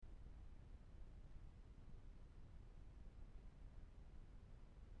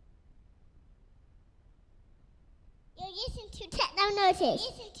Listen to Techno Notice.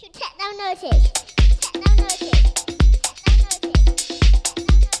 Listen to Techno Notice. Techno Notice.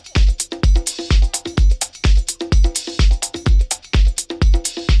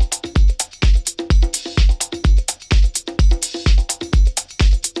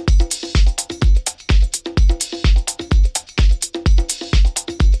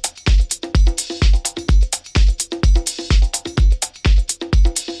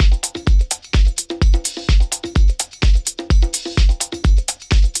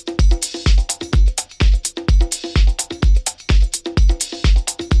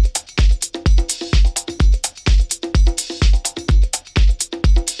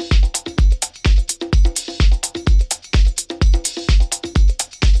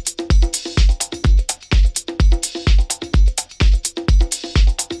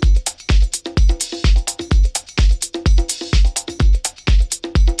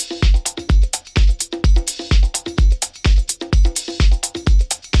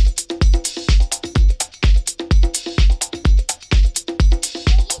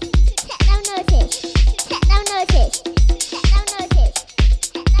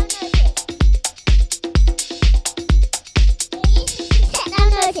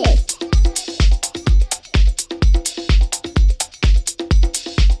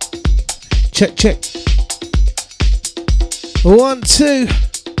 Check, check. 1, 2. A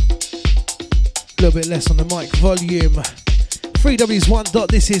little bit less on the mic volume. 3Ws1.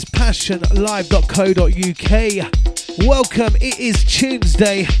 This is passionlive.co.uk. Welcome. It is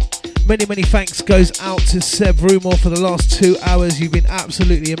Tunesday. Many, many thanks goes out to Seb Rumor for the last 2 hours. You've been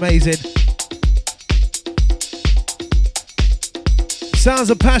absolutely amazing. Sounds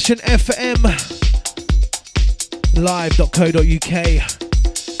of Passion FM. Live.co.uk.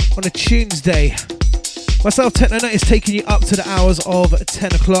 On a Tuesday. Myself, Techno Night, is taking you up to the hours of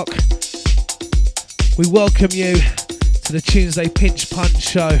 10 o'clock. We welcome you to the Tuesday Pinch Punch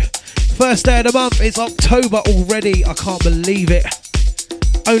show. First day of the month, it's October already. I can't believe it.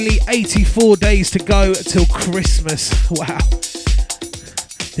 Only 84 days to go till Christmas. Wow.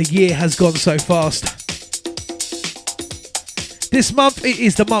 The year has gone so fast. This month, it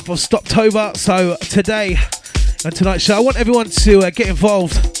is the month of Stoptober. So today and tonight's show, I want everyone to get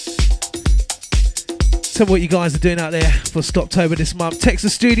involved. Tell me what you guys are doing out there for Stoptober this month. Text the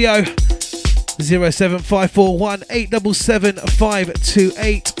studio 07541 877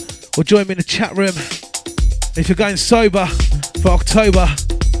 528 or join me in the chat room. If you're going sober for October,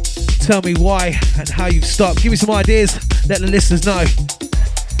 tell me why and how you've stopped. Give me some ideas, let the listeners know.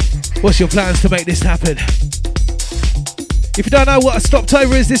 What's your plans to make this happen? If you don't know what a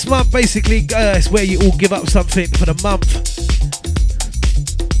Stoptober is this month, basically it's where you all give up something for the month.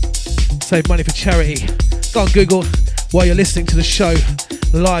 Save money for charity. Go on Google while you're listening to the show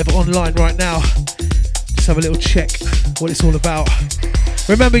live online right now. Just have a little check what it's all about.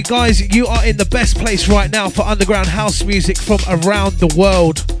 Remember guys, you are in the best place right now for underground house music from around the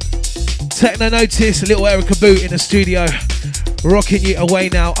world. Techno Notice, little Erica Boot in the studio, rocking you away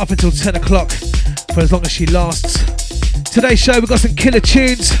now up until 10 o'clock for as long as she lasts. Today's show we've got some killer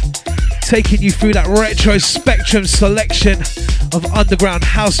tunes, taking you through that retro spectrum selection of underground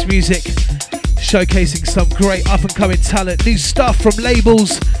house music, showcasing some great up and coming talent, new stuff from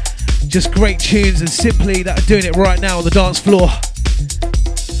labels, just great tunes and simply that are doing it right now on the dance floor.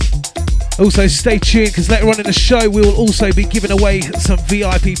 Also stay tuned because later on in the show we will also be giving away some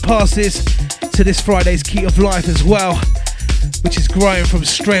VIP passes to this Friday's Key of Life as well, which is growing from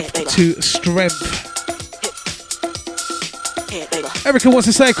strength to strength. Erica wants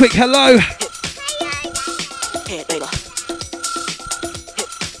to say a quick hello.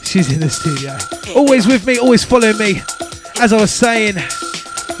 She's in the studio. Always with me, always following me. As I was saying,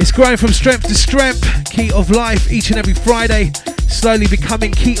 it's growing from strength to strength. Key of Life each and every Friday. Slowly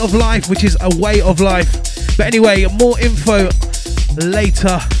becoming Key of Life, which is a way of life. But anyway, more info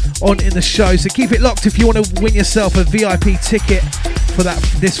later on in the show. So keep it locked if you want to win yourself a VIP ticket for that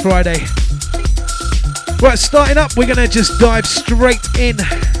this Friday. Right, starting up, we're going to just dive straight in.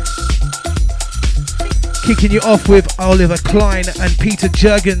 Kicking you off with Oliver Klein and Peter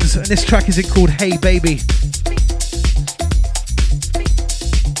Jurgens, and this track is called Hey Baby.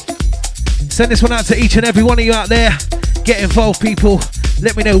 Send this one out to each and every one of you out there. Get involved, people.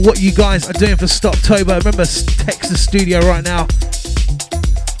 Let me know what you guys are doing for Stoptober. Remember, text the studio right now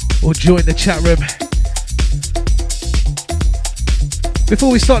or join the chat room.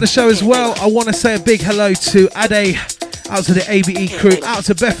 Before we start the show as well, I want to say a big hello to Ade, out to the ABE crew, out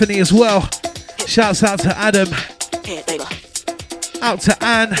to Bethany as well. Shouts out to Adam, out to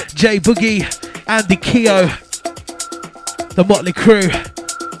Anne, J Boogie, Andy Keo, the Motley crew.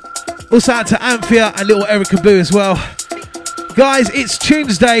 Also out to Anthea and little Erica Boo as well. Guys, it's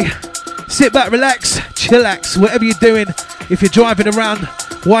Tunesday. Sit back, relax, chillax, whatever you're doing. If you're driving around,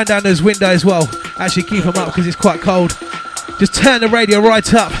 wind down those windows. Well, actually keep them up because it's quite cold. Just turn the radio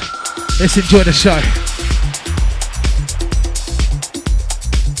right up. Let's enjoy the show.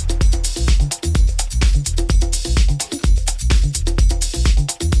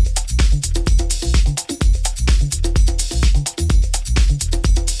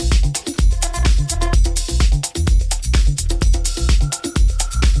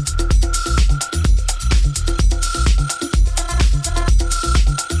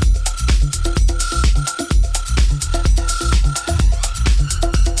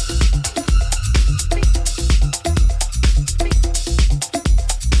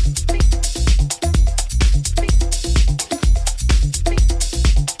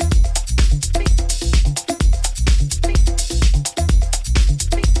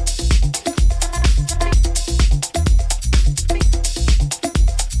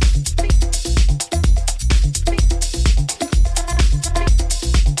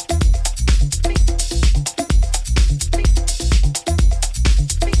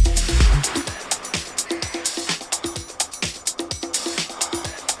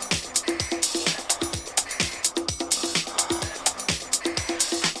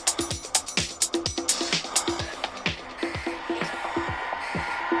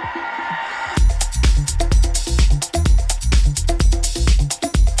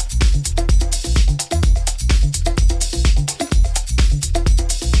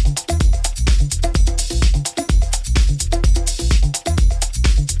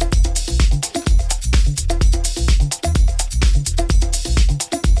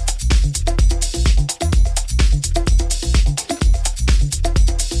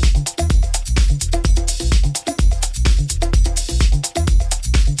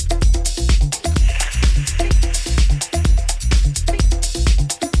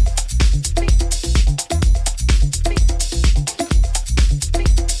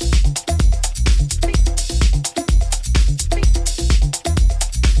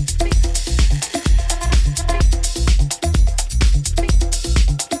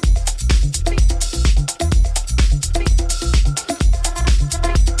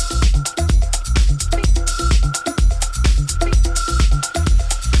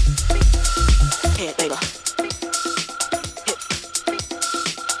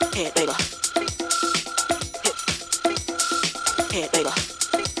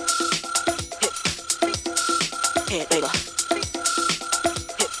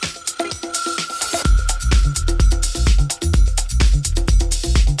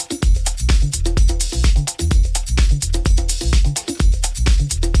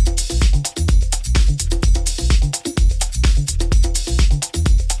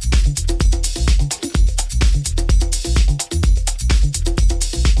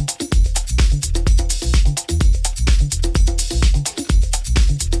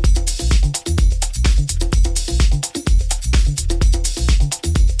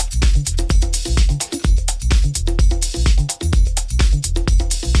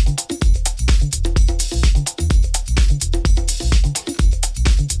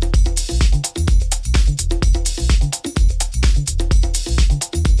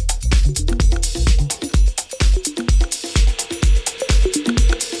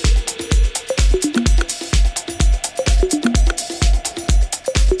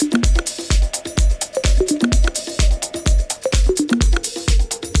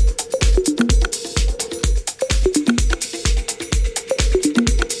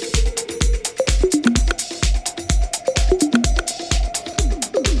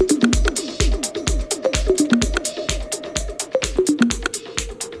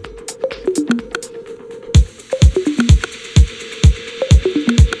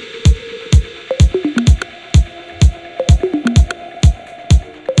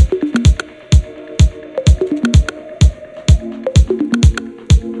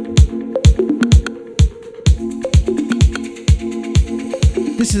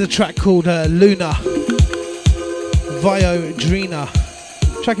 This is a track called Luna Viodrina.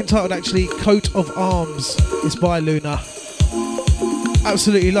 Track entitled actually Coat of Arms. It's by Luna.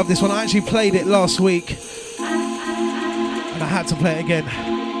 Absolutely love this one. I actually played it last week and I had to play it again.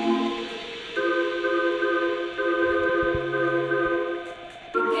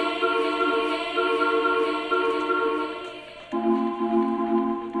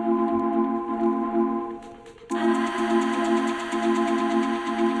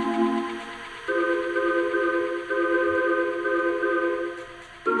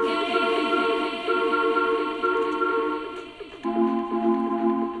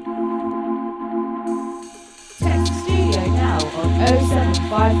 Studio now.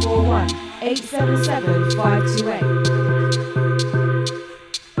 541 877 528.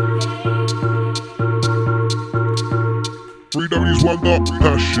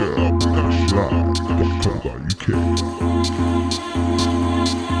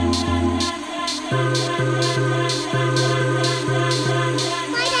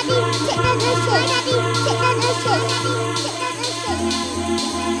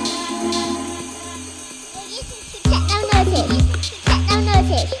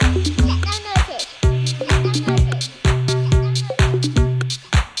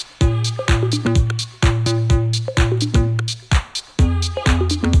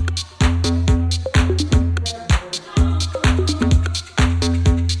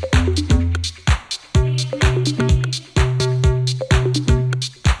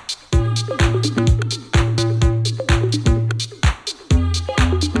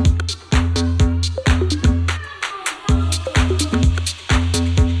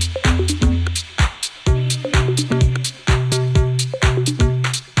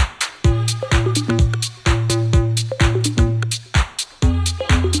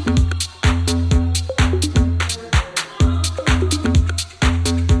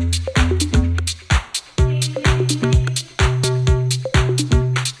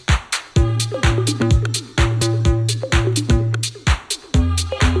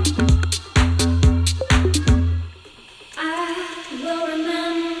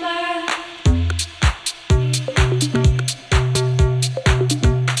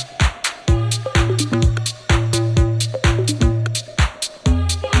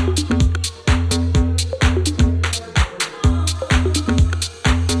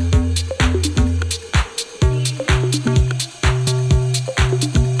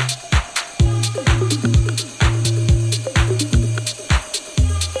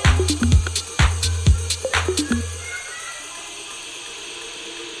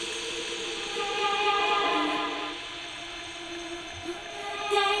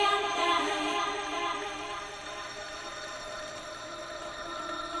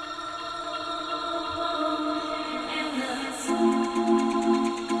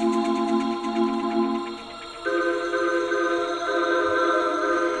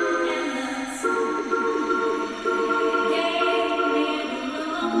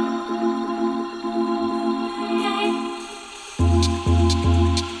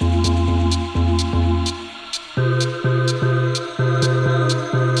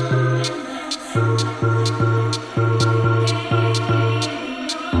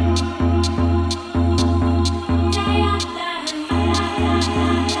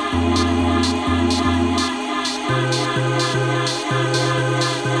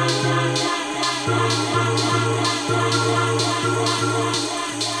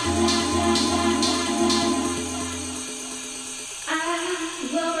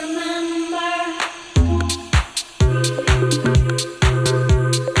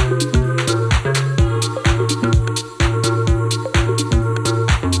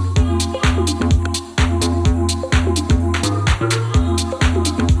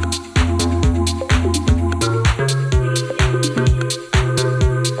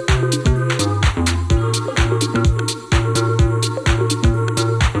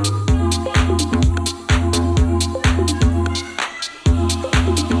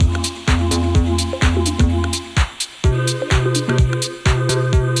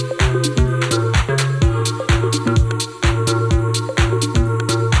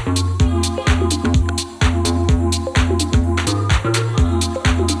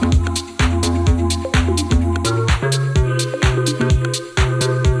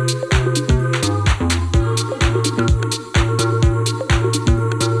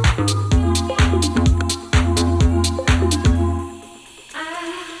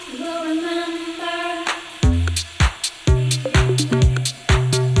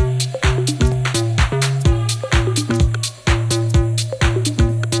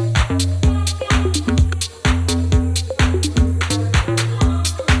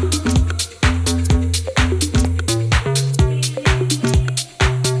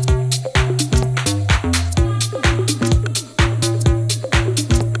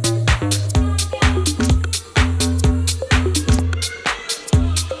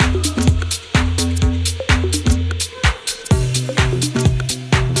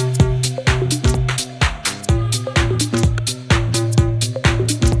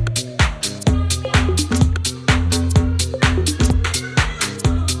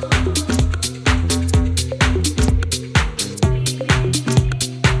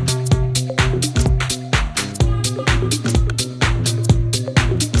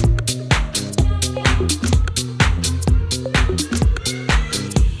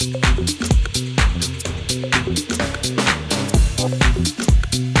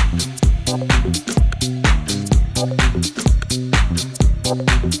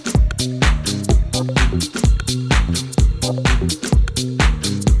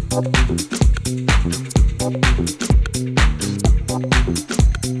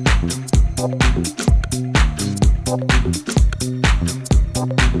 The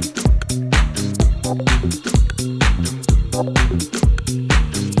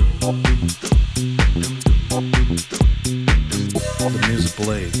music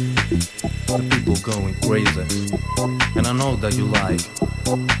played, the people going crazy, and I know that you like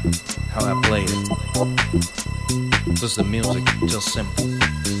how I played it. Cause the music just simple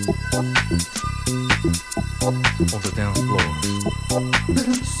on the dance floor.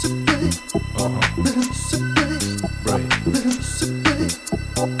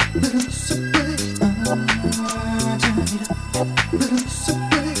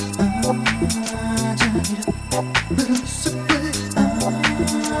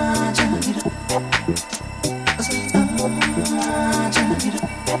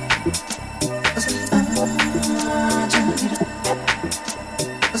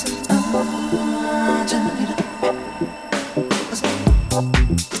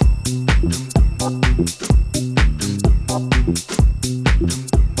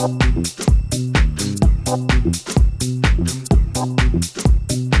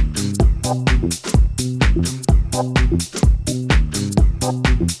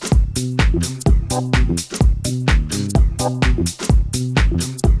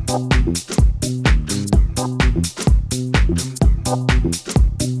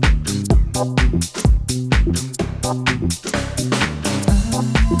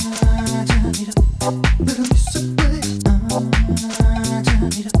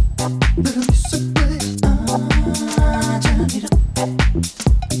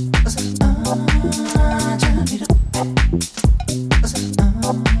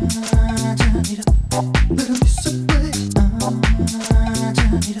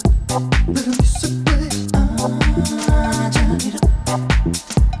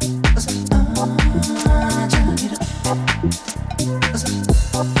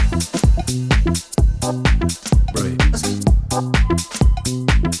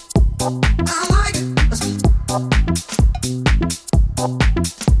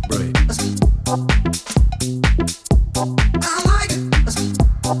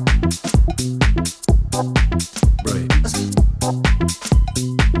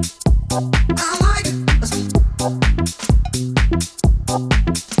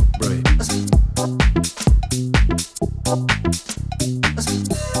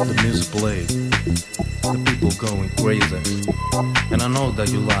 The music played, the people going crazy, and I know that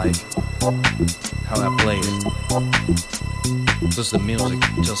you like how I played it. Cause the music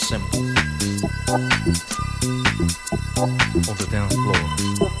just simple on the dance floor.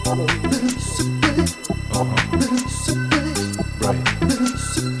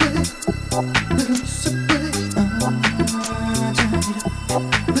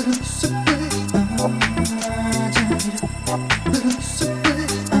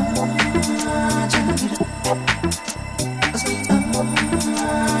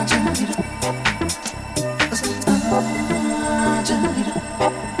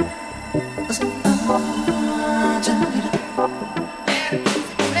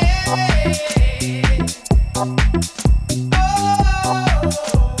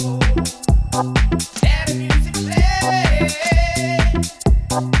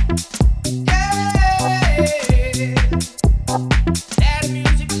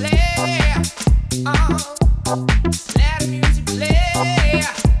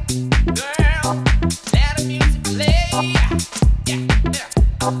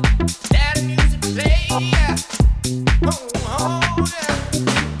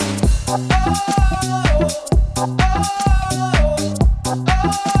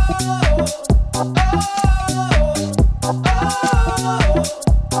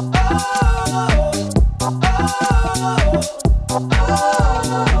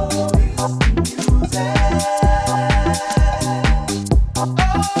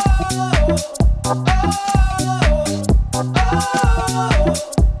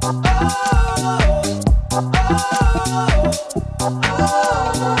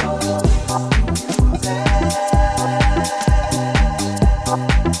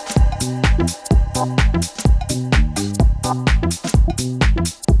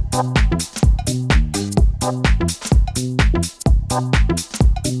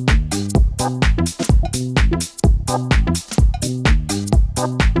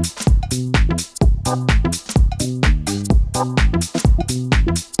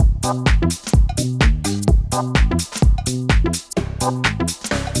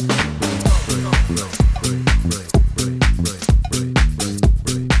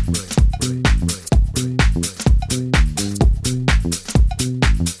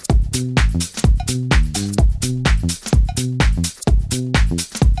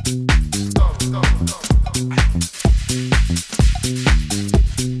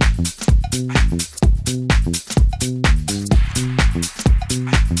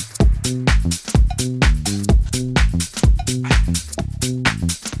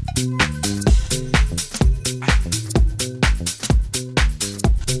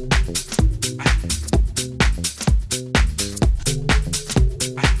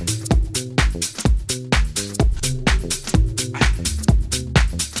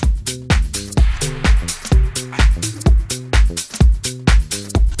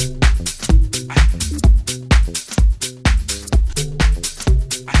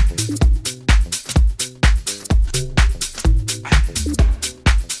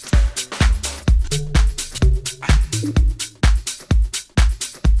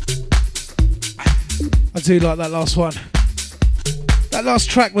 I do like that last one. That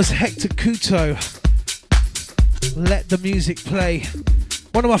last track was Hector Couto. Let the music play.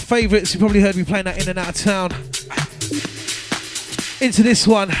 One of my favourites. You probably heard me playing that in and out of town. Into this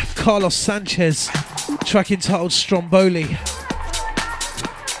one, Carlos Sanchez, track entitled Stromboli.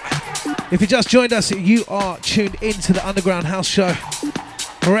 If you just joined us, you are tuned into the Underground House Show.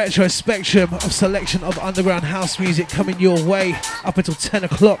 A retro spectrum of selection of underground house music coming your way up until 10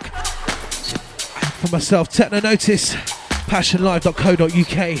 o'clock. For myself, Techno Notice,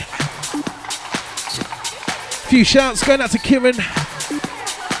 passionlive.co.uk. Few shouts going out to Kieran,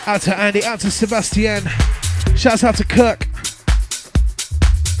 out to Andy, out to Sebastian. Shouts out to Kirk.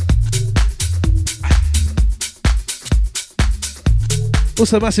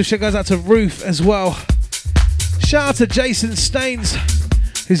 Also, massive shout goes out to Ruth as well. Shout out to Jason Staines,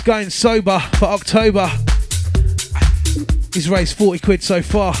 who's going sober for October. He's raised 40 quid so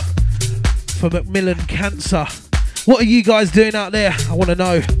far for Macmillan Cancer. What are you guys doing out there? I want to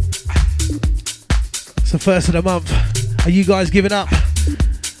know. It's the first of the month. Are you guys giving up?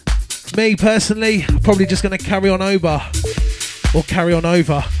 Me personally, I'm probably just going to carry on over. Or carry on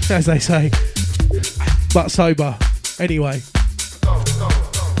over, as they say. But sober. Anyway.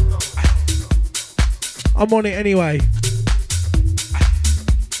 I'm on it anyway.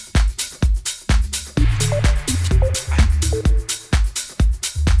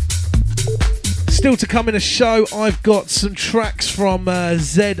 Still to come in the show, I've got some tracks from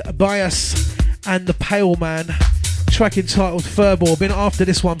Zed Bias and The Pale Man. Track entitled Furball. Been after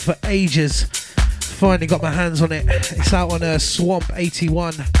this one for ages. Finally got my hands on it. It's out on Swamp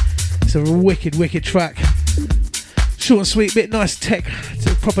 81. It's a wicked, wicked track. Short and sweet, bit nice tech,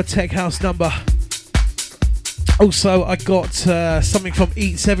 proper tech house number. Also, I got something from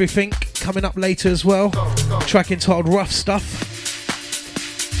Eats Everything coming up later as well. Track entitled Rough Stuff.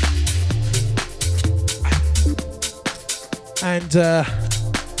 And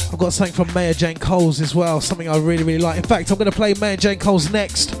I've got something from Mayor Jane Coles as well, something I really, really like. In fact, I'm going to play Mayor Jane Coles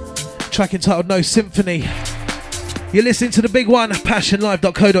next. Track entitled No Symphony. You're listening to the big one,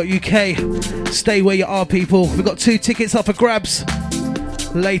 passionlive.co.uk. Stay where you are, people. We've got 2 tickets up for grabs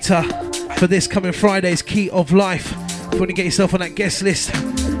later for this coming Friday's Key of Life. If you want to get yourself on that guest list,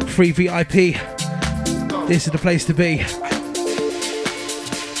 free VIP, this is the place to be.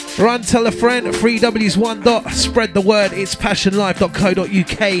 Run, tell a friend, 3Ws1. Spread the word, it's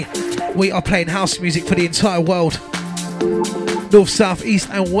passionlive.co.uk. We are playing house music for the entire world. North, south, east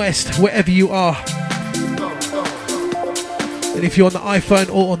and west, wherever you are. And if you're on the iPhone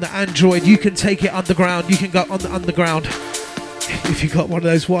or on the Android, you can take it underground. You can go on the underground. If you've got one of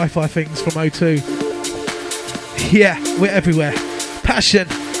those Wi-Fi things from O2. Yeah, we're everywhere. Passion.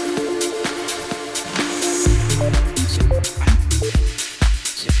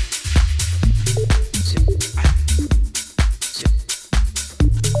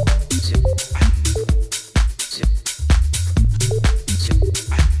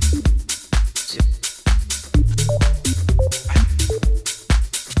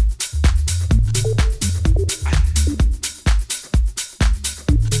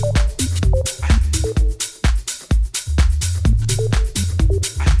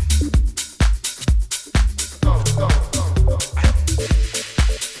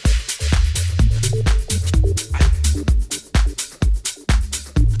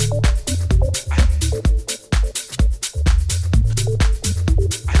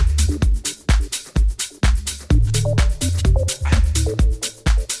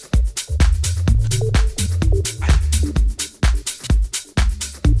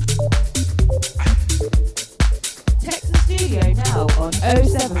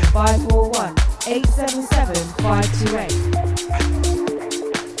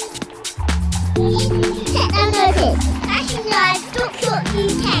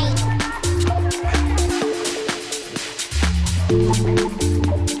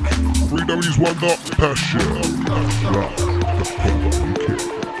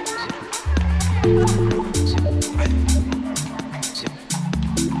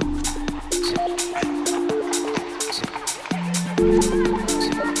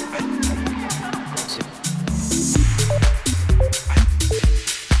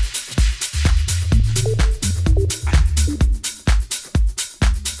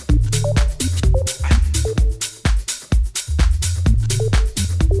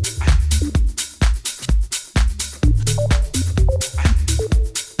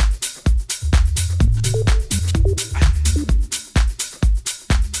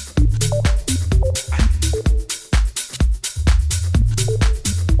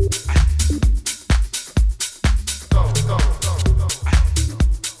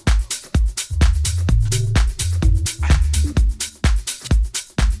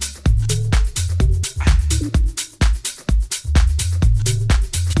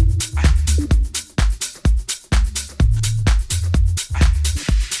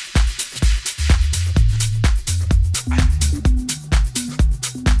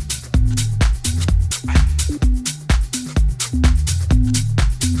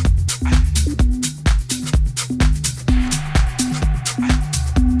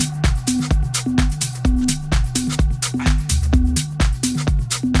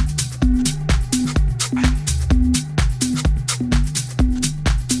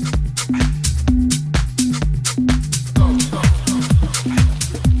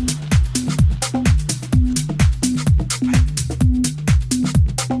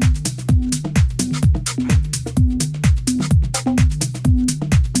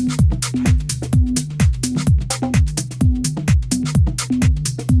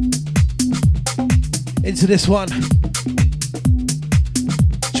 into this one.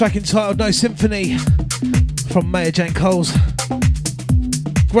 Track entitled No Symphony from Maya Jane Coles.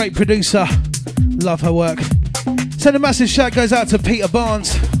 Great producer, love her work. Send a massive shout goes out to Peter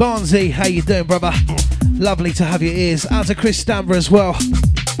Barnes. Barnesy, how you doing, brother? Lovely to have your ears. Out to Chris Stamber as well.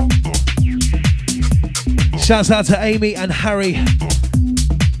 Shouts out to Amy and Harry.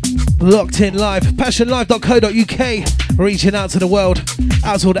 Locked in live. passionlive.co.uk. Reaching out to the world.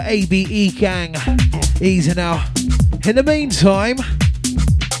 Out to all the ABE gang. Easy now. In the meantime,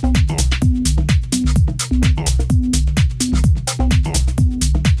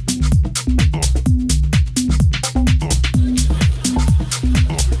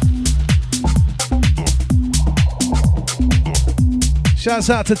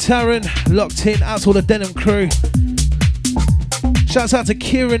 shouts out to Taryn, locked in, out to all the Denim crew. Shouts out to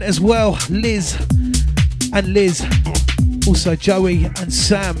Kieran as well, Liz, also Joey and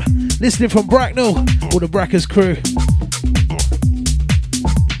Sam. Listening from Bracknell, all the Brackers crew.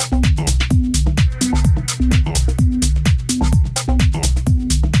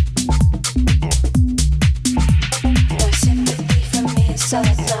 No sympathy from me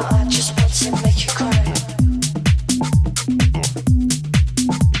inside now, I just want to make you cry.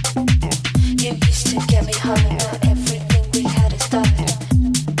 You used to get me high, now everything we had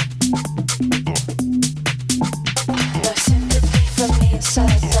is died.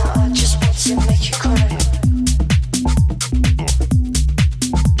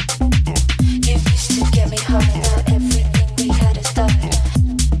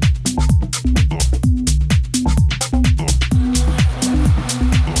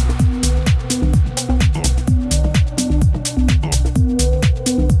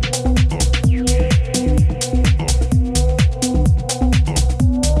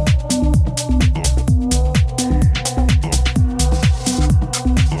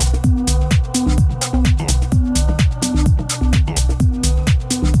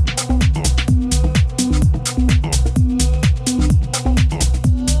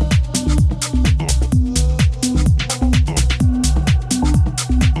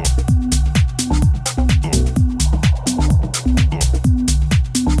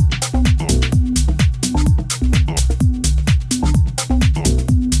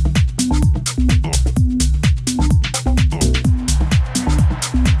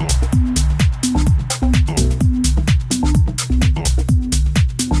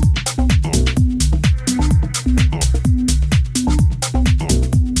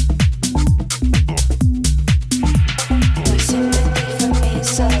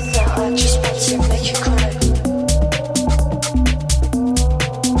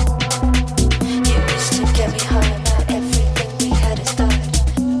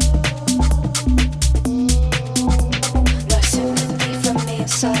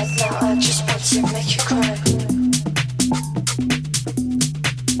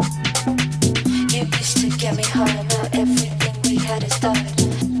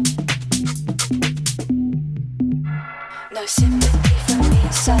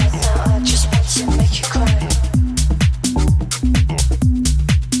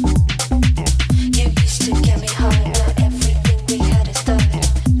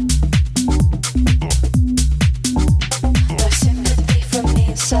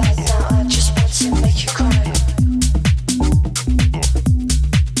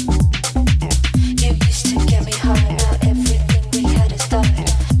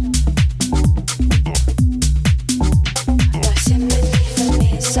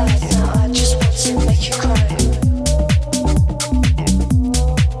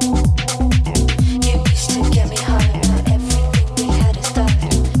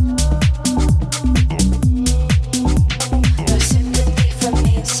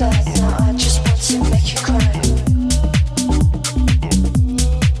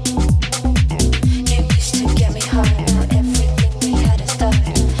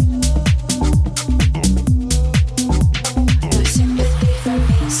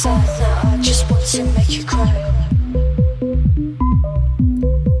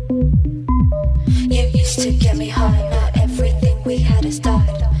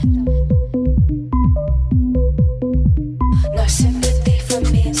 No sympathy from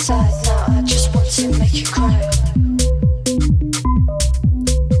me inside now, I just want to make you cry.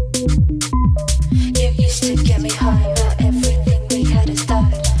 You used to get me high, now everything we had is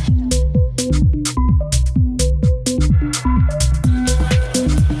died.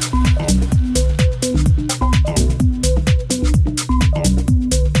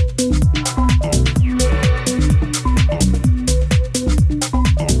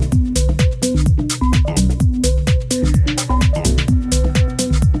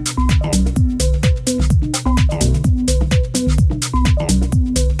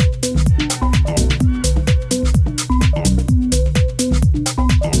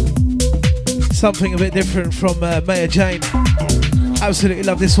 Something a bit different from Maya Jane. Absolutely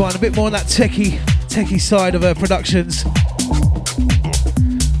love this one. A bit more on that techie side of her productions.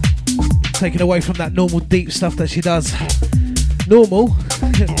 Taken away from that normal deep stuff that she does. Normal?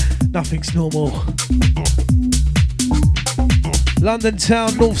 Nothing's normal. London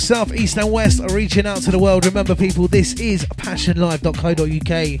town, north, south, east and west are reaching out to the world. Remember people, this is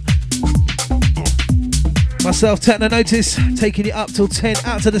passionlive.co.uk. Myself, Techno Notice, taking it up till 10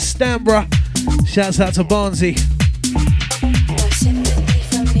 out to the Stambra. Shouts out to Barnsey.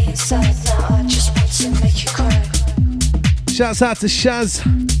 Shouts out to Shaz.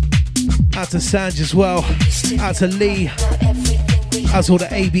 Out to Sanj as well. Out to Lee. Out to all the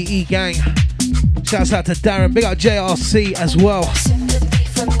ABE gang. Shouts out to Darren. Big up JRC as well.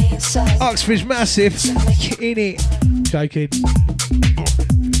 Oxbridge Massive. In it. Joking.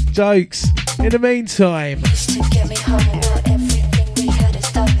 Jokes. In the meantime.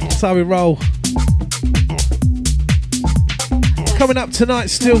 That's how we roll. Coming up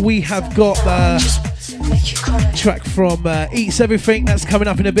tonight still we have got track from Eats Everything. That's coming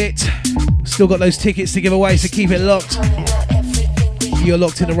up in a bit. Still got those tickets to give away, so keep it locked. You're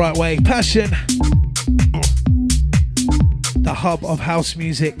locked in the right way. Passion, the hub of house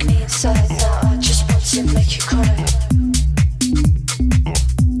music.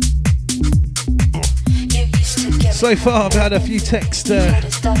 So far I've had a few texts.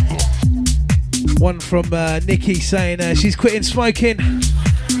 One from Nikki saying she's quitting smoking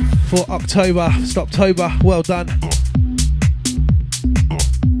for October. Stoptober. Well done.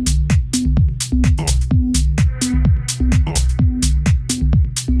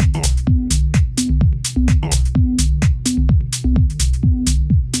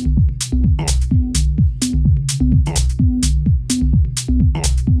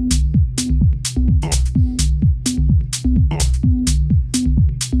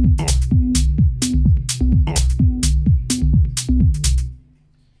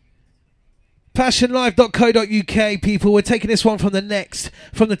 passionlive.co.uk, people. We're taking this one from the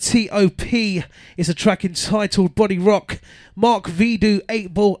TOP. It's a track entitled Body Rock. Mark, Vidu,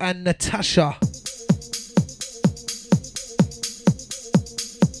 8Ball and Natasha.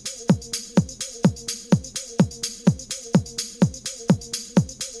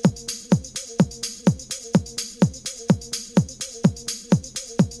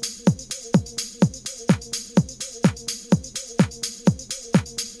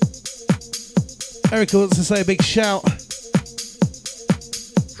 Erica wants to say a big shout.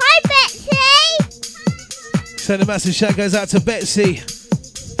 Hi, Betsy! Send a massive shout goes out to Betsy.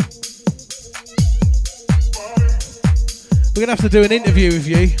 We're going to have to do an interview with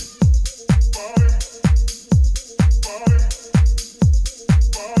you.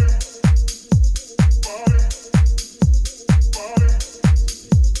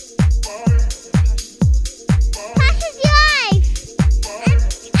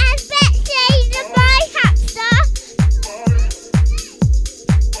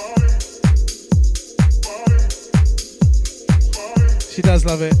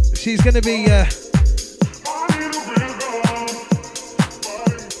 Love it. She's going to be right,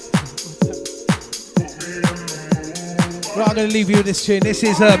 I'm going to leave you with this tune. This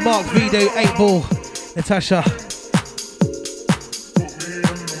is Mark, Vido, 8Ball, Natasha.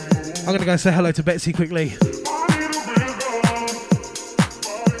 I'm going to go say hello to Betsy quickly.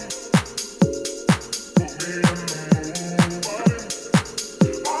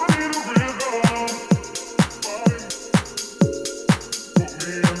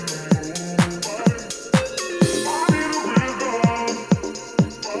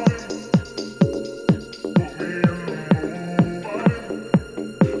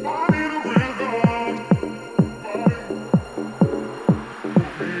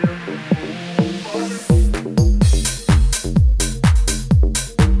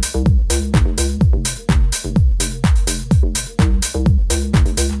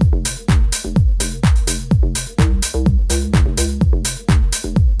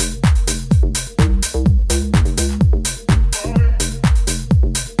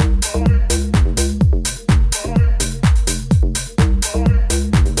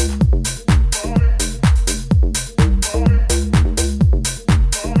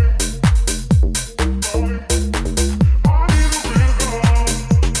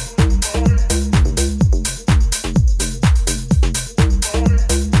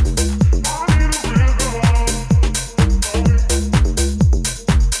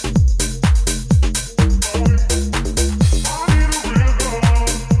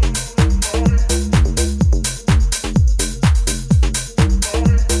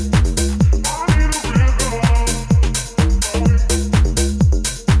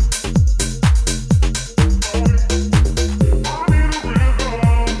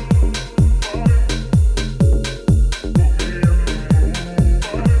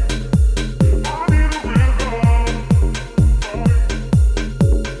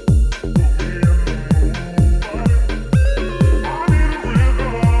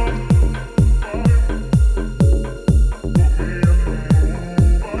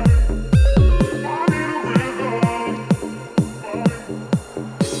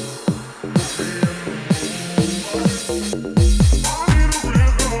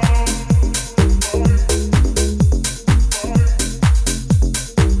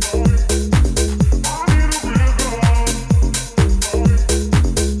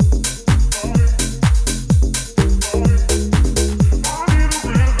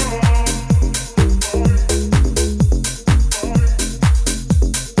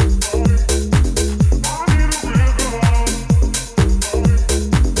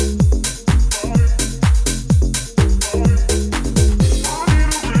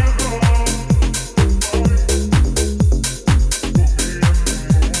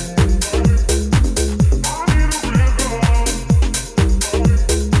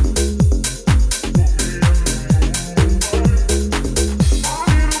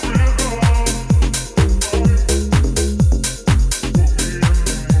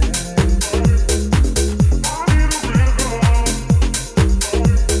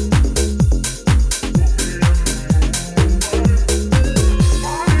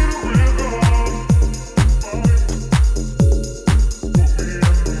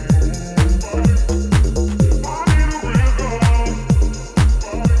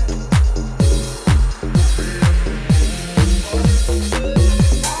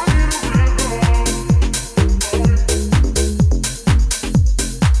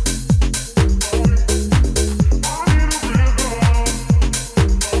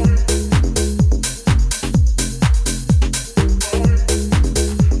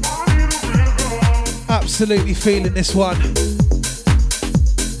 Absolutely feeling this one.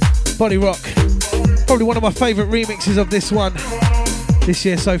 Body Rock. Probably one of my favourite remixes of this one this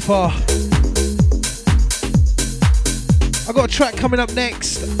year so far. I've got a track coming up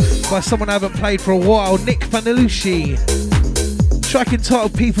next by someone I haven't played for a while, Nick Panelucci. Track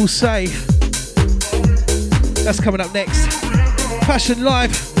entitled People Say. That's coming up next. Passion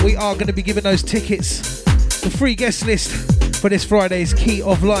Live, we are going to be giving those tickets. The free guest list for this Friday's Key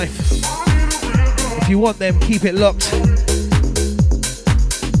of Life. If you want them, keep it locked.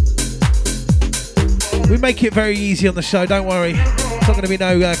 We make it very easy on the show, don't worry. It's not going to be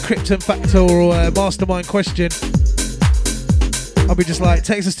no Krypton Factor or Mastermind question. I'll be just like,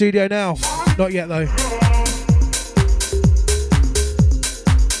 text the studio now. Not yet though.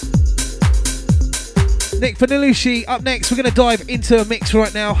 Nick Panelucci up next. We're going to dive into a mix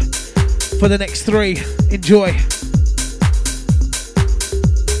right now for the next 3. Enjoy.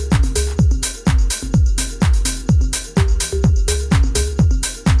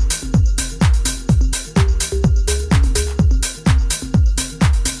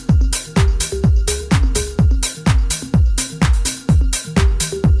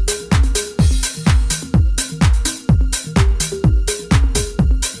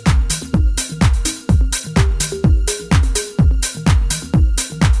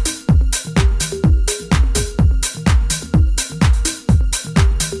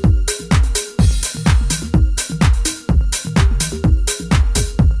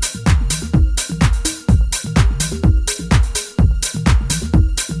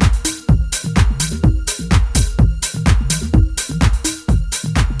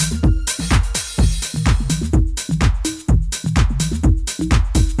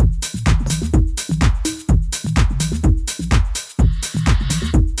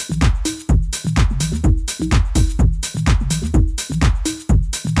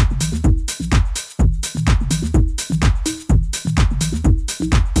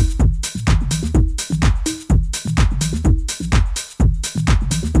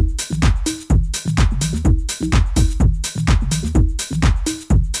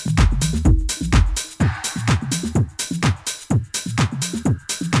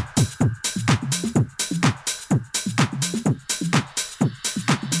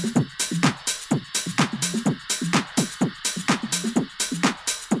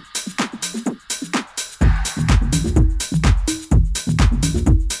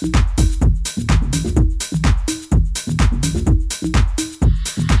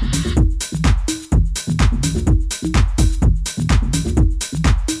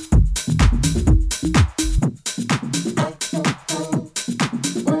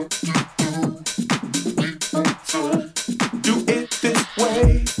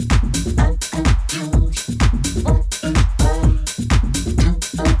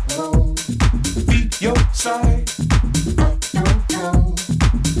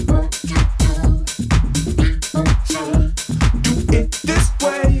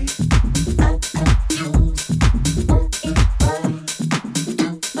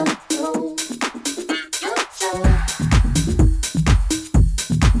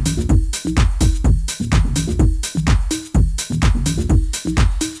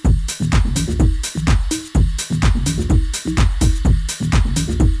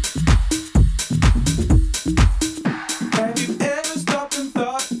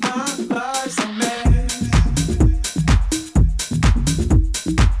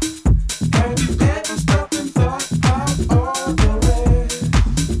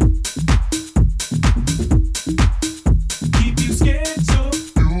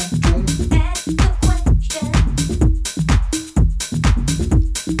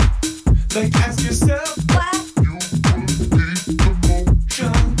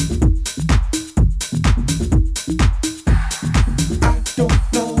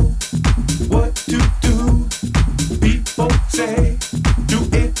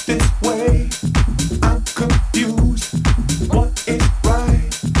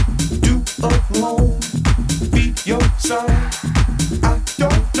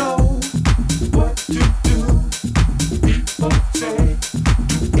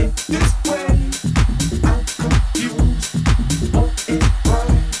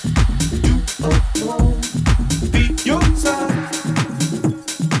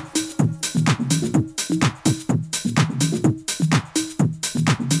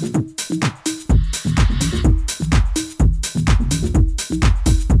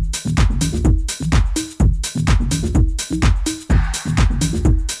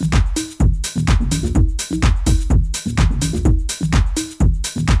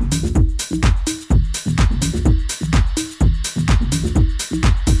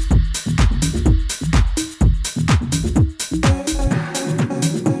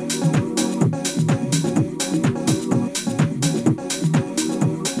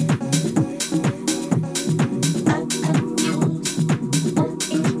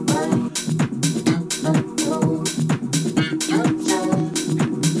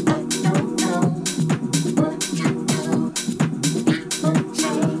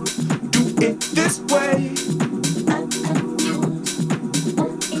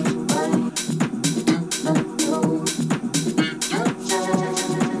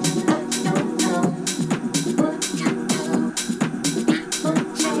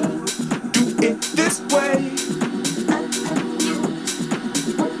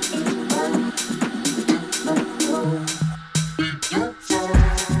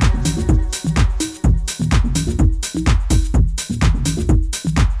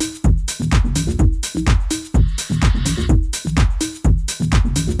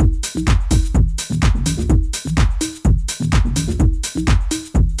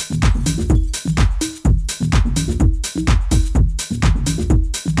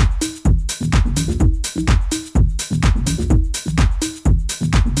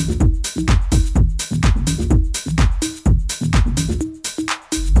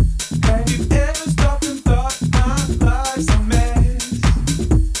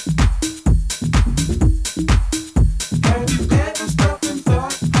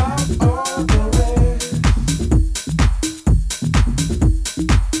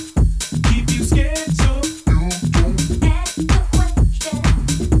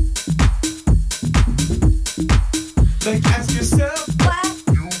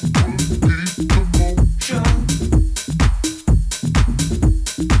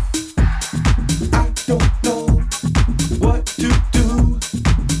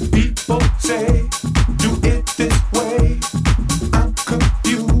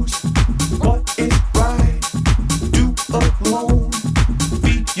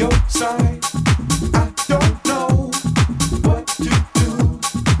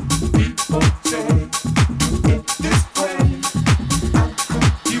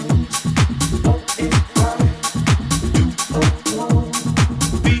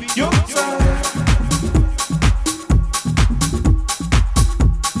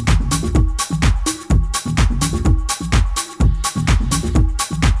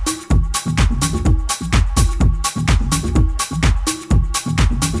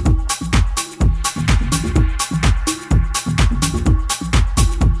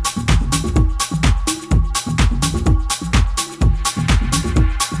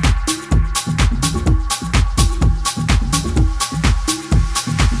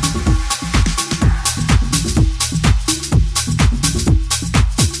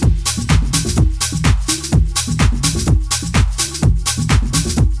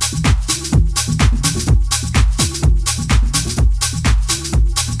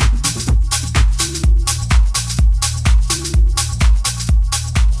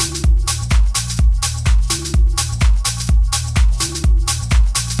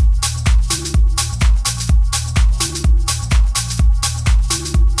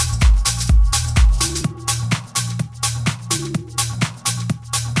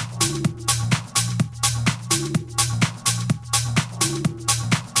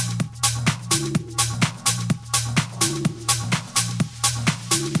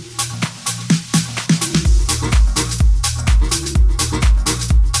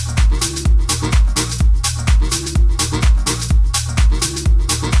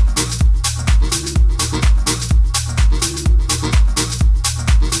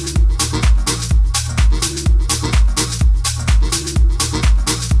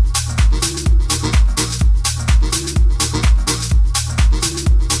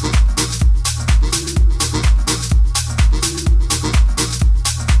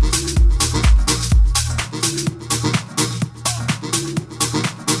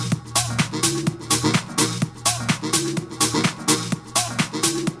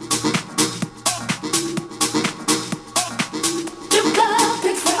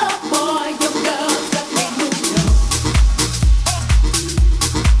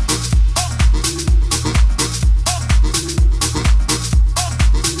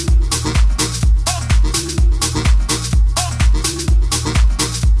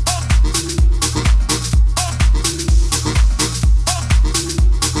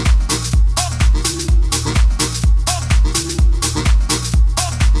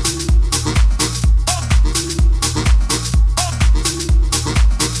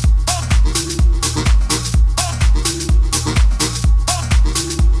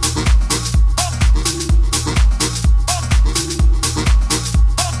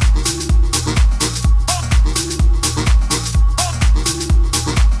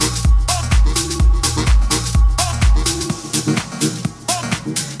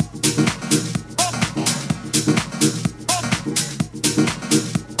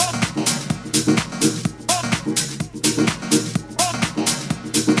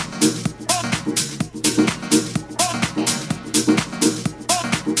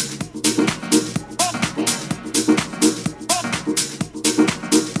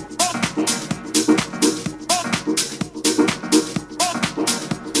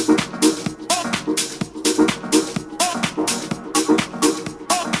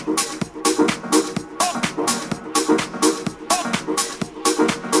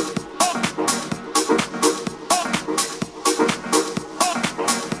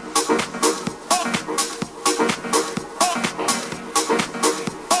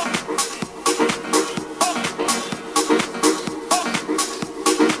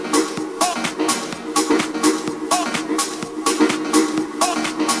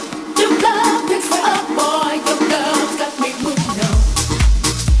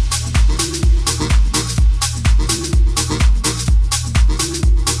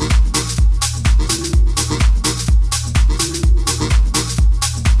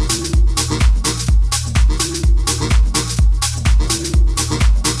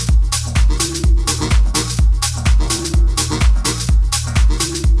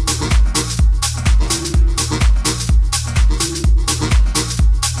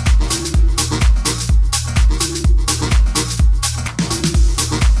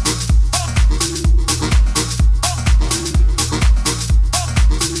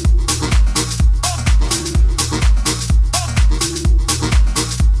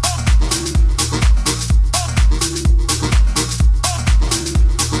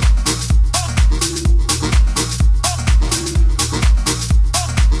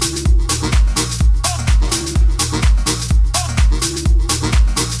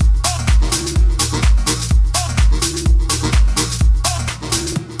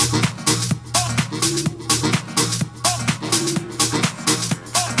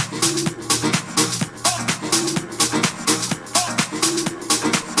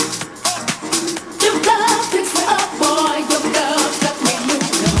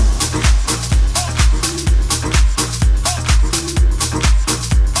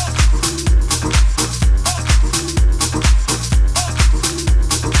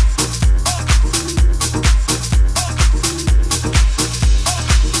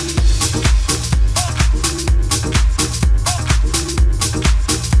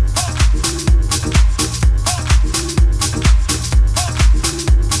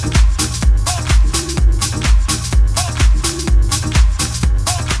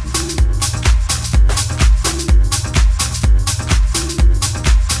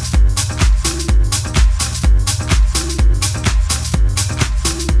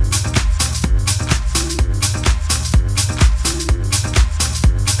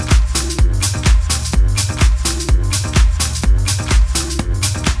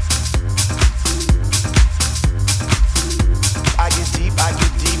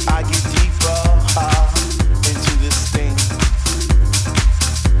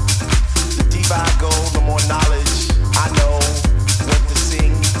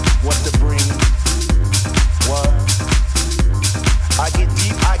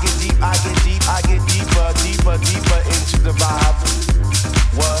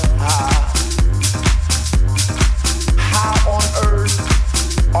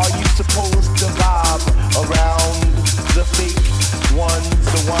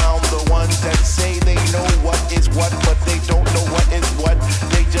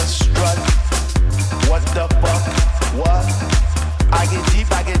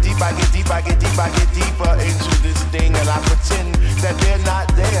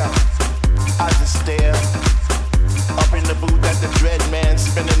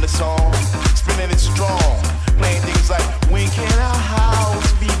 song, spinning it strong, playing things like when can our house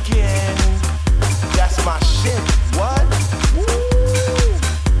begin? That's my shit. What? Woo!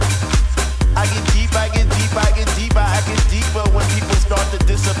 I get deep, I get deep, I get deeper, I get deeper when people start to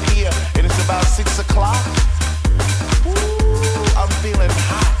disappear, and it's about 6 o'clock. Woo! I'm feeling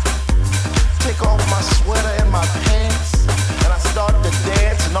hot. Take off my sweater and my pants, and I start to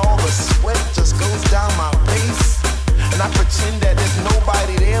dance, and all the sweat just goes down my face. And I pretend that there's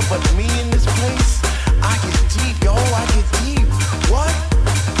nobody there but me in this place. I get deep, yo, I get deep. What?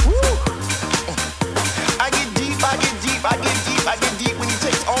 Woo! I get deep, I get deep, I get deep, I get deep when you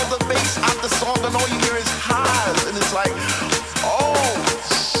take all the bass out the song and all you hear is highs. And it's like, oh,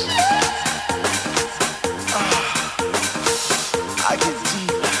 shit. I get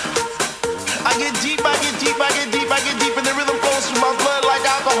deep. I get deep, I get deep, I get deep, I get deep, and the rhythm flows through my blood like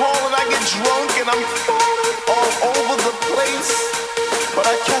alcohol, and I get drunk and I'm falling all over the place. But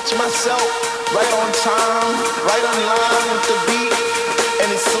I catch myself right on time, right on line with the beat,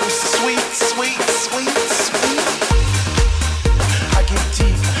 and it's so sweet, sweet, sweet, sweet. I get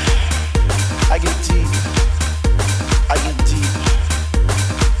deep, I get deep, I get deep.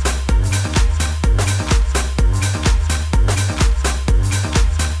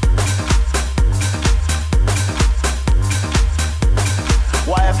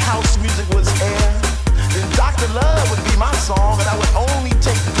 Why, if house music was air, then Dr. Love would be my song, and I would only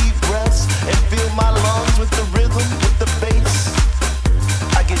take deep breaths and fill my lungs with the rhythm, with the bass.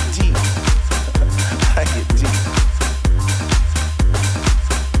 I get deep. I get deep.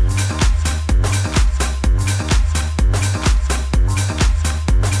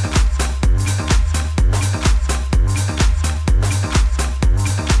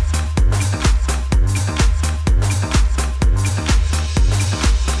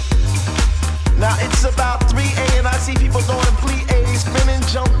 Now it's about 3 a.m. and I see people doing plie, spinning,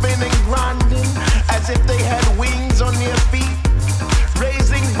 jumping, and grinding as if they had wings on their feet,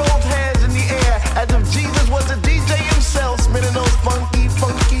 raising both hands in the air as if Jesus was a DJ himself, spinning those funky,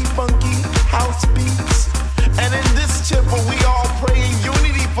 funky, funky house beats. And in this temple we all pray in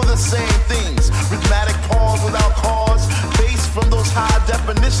unity for the same things. Rhythmic pause without cause, bass from those high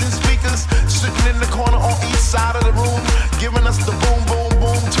definition speakers sitting in the corner on each side of the room, giving us the boom, boom,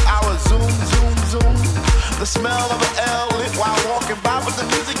 boom to our zoom, zoom, zoom. The smell of an L lit while walking by, but the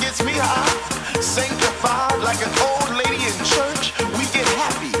music gets me high, sanctified like an old lady in church. We get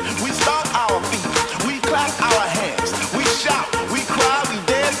happy, we stomp our feet, we clap our hands, we shout, we cry, we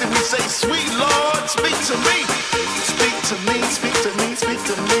dance, and we say, sweet Lord, speak to me, speak to me, speak to me, speak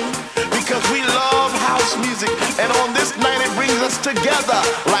to me, because we love house music, and on this night it brings us together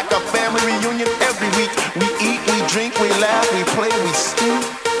like a family reunion every week. We eat, we drink, we laugh, we play, we stew.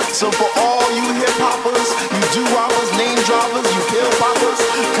 So for all you hip hoppers, you do-whoppers, name droppers, you pill poppers,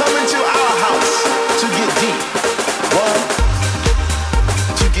 come into our house to get deep. What?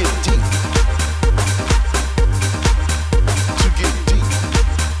 To get deep. To get deep.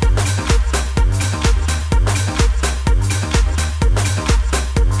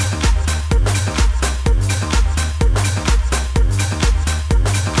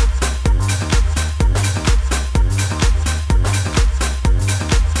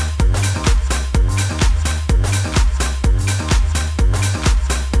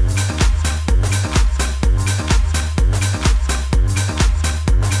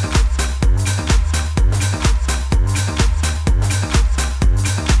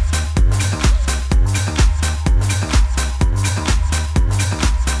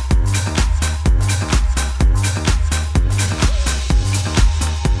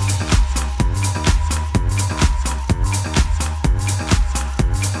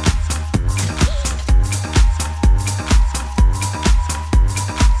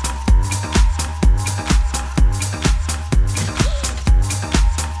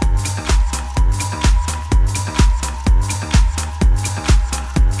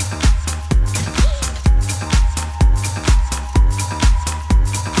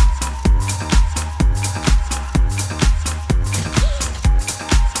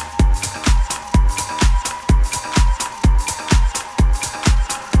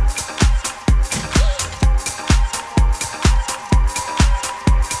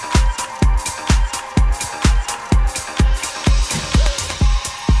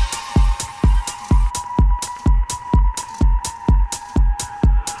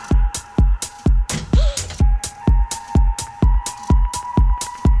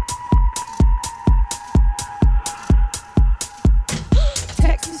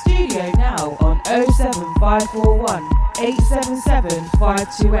 studio now on 07541 877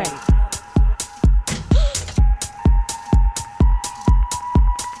 528.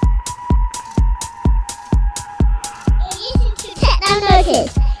 My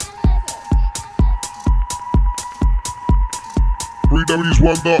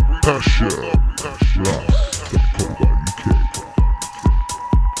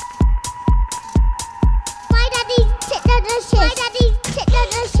daddy sit down and shit. My daddy sit down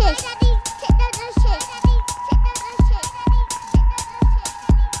and shit. My daddy sit down and shit.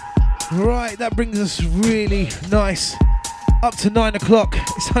 Right, that brings us really nice up to 9 o'clock.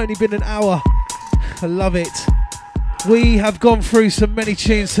 It's only been an hour. I love it. We have gone through so many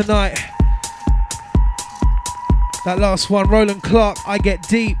tunes tonight. That last one, Roland Clark, I Get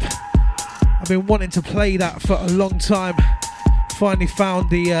Deep. I've been wanting to play that for a long time. Finally found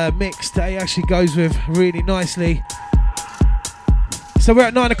the mix that it actually goes with really nicely. So we're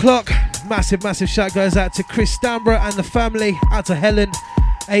at 9 o'clock. Massive shout goes out to Chris Stambra and the family. Out to Helen,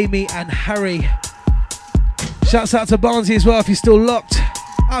 Amy and Harry. Shouts out to Barnsley as well if you're still locked.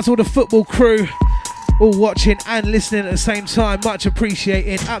 Out to all the football crew, all watching and listening at the same time. Much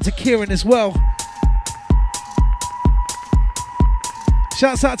appreciated. Out to Kieran as well.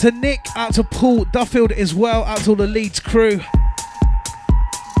 Shouts out to Nick, out to Paul Duffield as well, out to all the Leeds crew.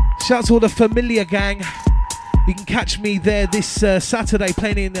 Shouts to all the Familiar gang. You can catch me there this Saturday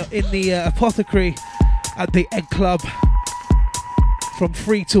playing in the Apothecary at the Egg Club from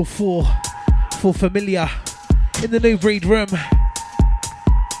 3 till 4 for Familiar in the New Breed room.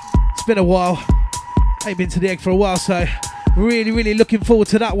 It's been a while. Ain't been to the Egg for a while, so really looking forward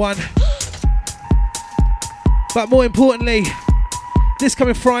to that one. But more importantly, this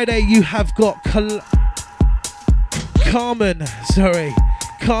coming Friday, you have got Carmen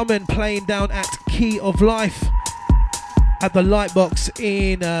playing down at Key of Life at the Lightbox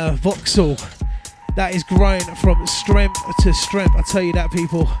in Vauxhall. That is growing from strength to strength, I tell you that,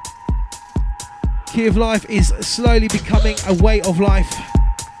 people. Key of Life is slowly becoming a way of life.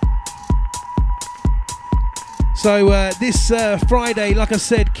 So this Friday, like I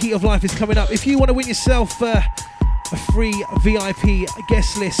said, Key of Life is coming up. If you want to win yourself a free VIP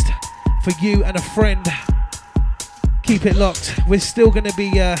guest list for you and a friend, keep it locked. We're still going to be,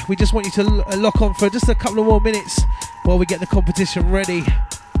 we just want you to lock on for just a couple of more minutes while we get the competition ready.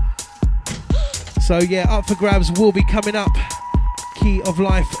 So yeah, up for grabs will be coming up. Key of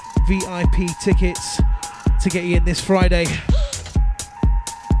Life VIP tickets to get you in this Friday.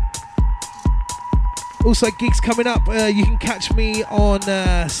 Also gigs coming up, you can catch me on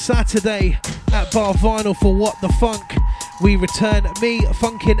Saturday at Bar Vinyl for What the Funk. We return, me,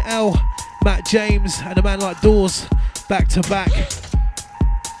 Funkin' L, Matt James and a man like Dawes, back to back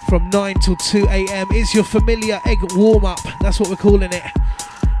from 9 till 2 a.m. It's your familiar egg warm-up, that's what we're calling it.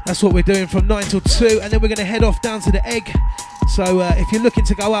 That's what we're doing from 9 till 2, and then we're going to head off down to the Egg. So if you're looking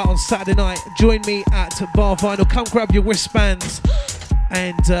to go out on Saturday night, join me at Bar Vinyl. Come grab your wristbands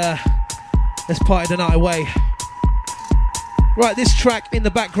and let's party the night away. Right, this track in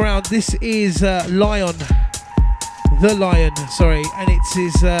the background, this is Lion, and it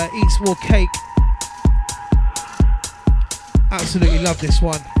is Eats More Cake. Absolutely love this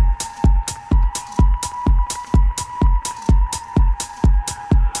one.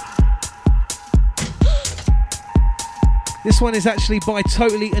 This one is actually by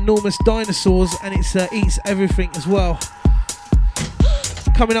Totally Enormous Dinosaurs, and it's Eats Everything as well.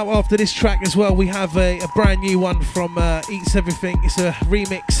 Coming up after this track as well, we have a brand new one from Eats Everything. It's a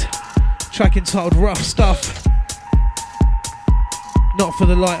remix track entitled Rough Stuff. Not for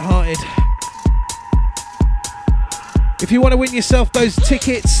the light-hearted. If you want to win yourself those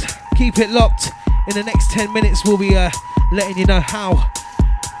tickets, keep it locked. In the next 10 minutes, we'll be letting you know how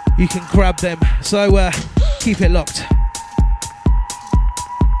you can grab them. So keep it locked.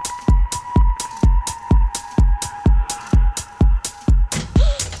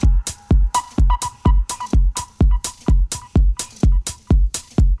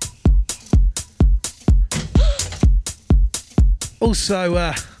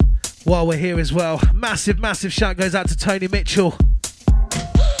 Also, while we're here as well, massive shout goes out to Tony Mitchell.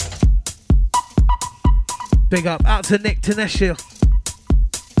 Big up. Out to Nick Taneshak,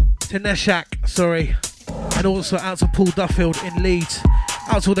 and also out to Paul Duffield in Leeds.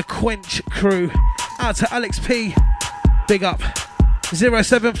 Out to the Quench crew. Out to Alex P. Big up.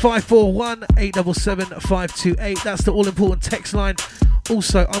 07541 877 528. That's the all-important text line.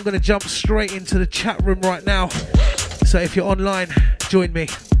 Also, I'm going to jump straight into the chat room right now. So if you're online, join me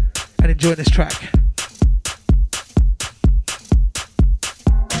and enjoy this track.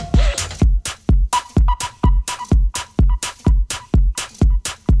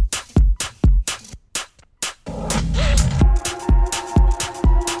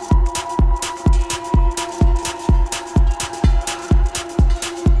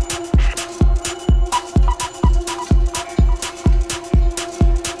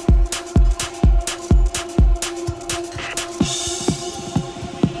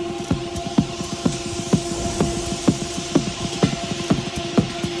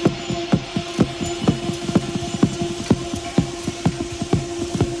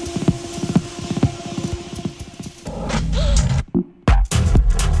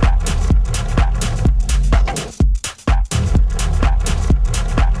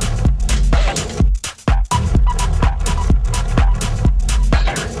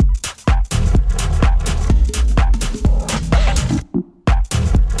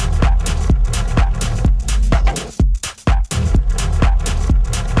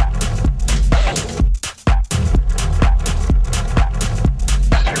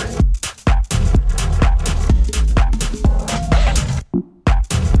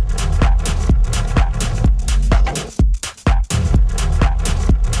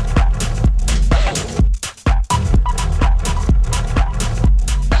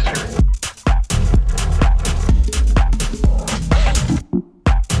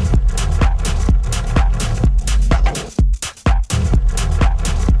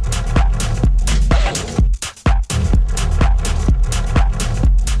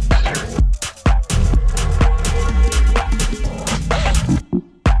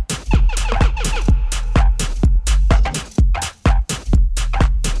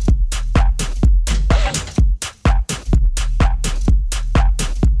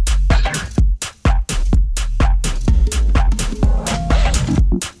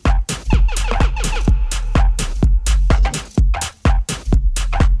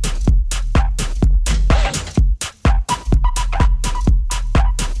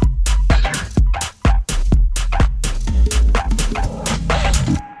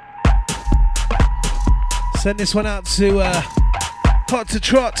 Send this one out to Hot to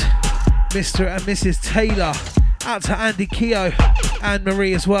Trot, Mr. and Mrs. Taylor. Out to Andy Keogh and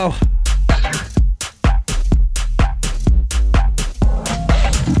Marie as well.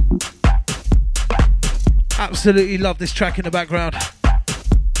 Absolutely love this track in the background.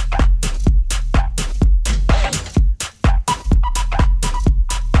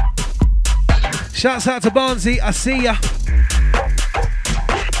 Shouts out to Barnsey, I see ya.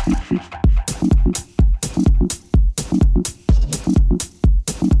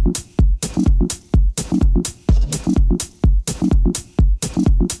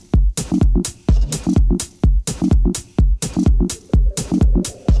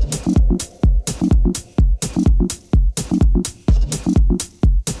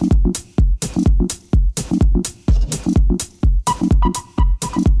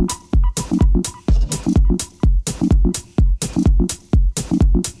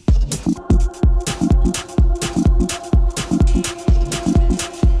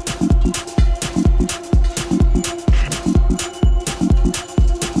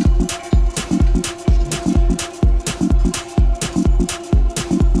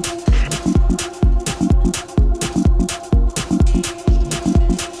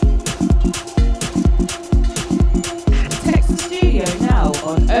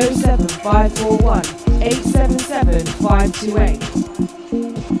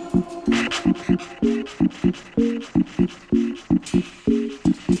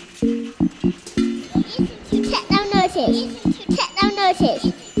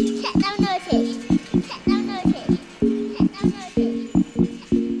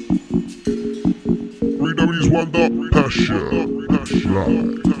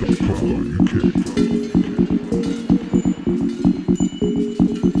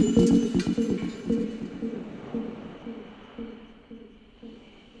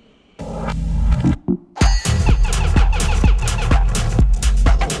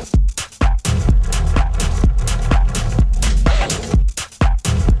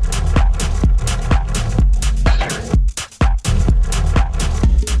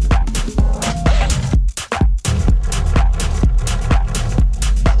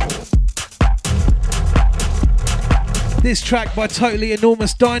 This track by Totally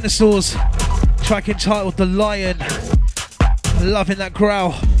Enormous Dinosaurs, track entitled The Lion. Loving that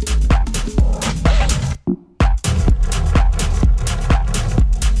growl.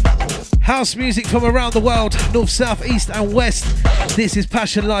 House music from around the world, north, south, east and west. This is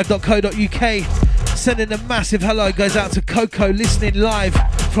passionlive.co.uk. Sending a massive hello goes out to Coco listening live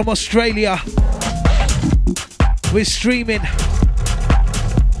from Australia. We're streaming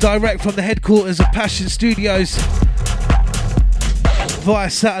direct from the headquarters of Passion Studios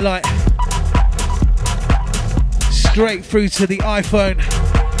via satellite, straight through to the iPhone,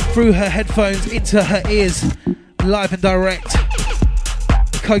 through her headphones, into her ears, live and direct.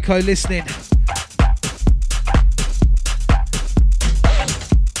 Coco listening.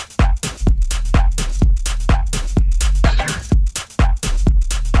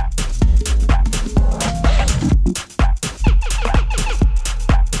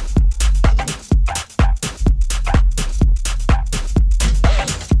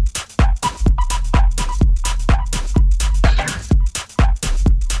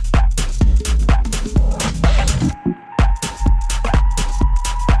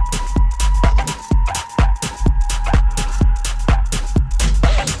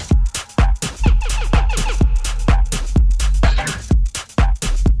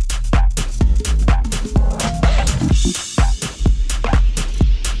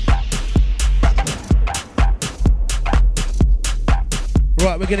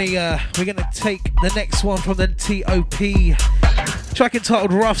 We're gonna take the next one from the T.O.P. track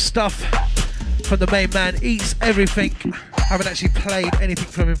entitled Rough Stuff from the main man, Eats Everything. I haven't actually played anything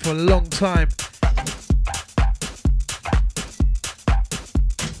from him for a long time.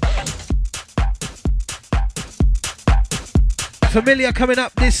 Familiar coming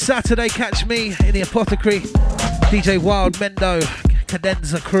up this Saturday, catch me in the Apothecary. DJ Wild, Mendo,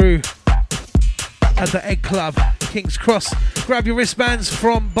 Cadenza crew at the Egg Club, King's Cross. Grab your wristbands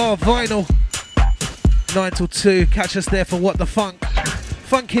from Bar Vinyl, 9 till 2. Catch us there for What the Funk.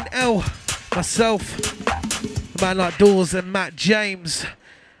 Funkin' L, myself, the man like Dawes and Matt James.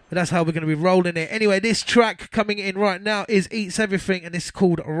 But that's how we're going to be rolling it. Anyway, this track coming in right now is Eats Everything, and it's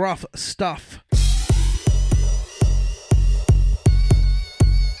called Rough Stuff.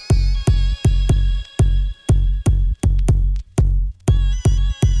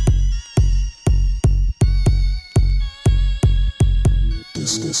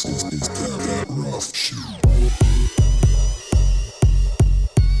 This is that rough shit.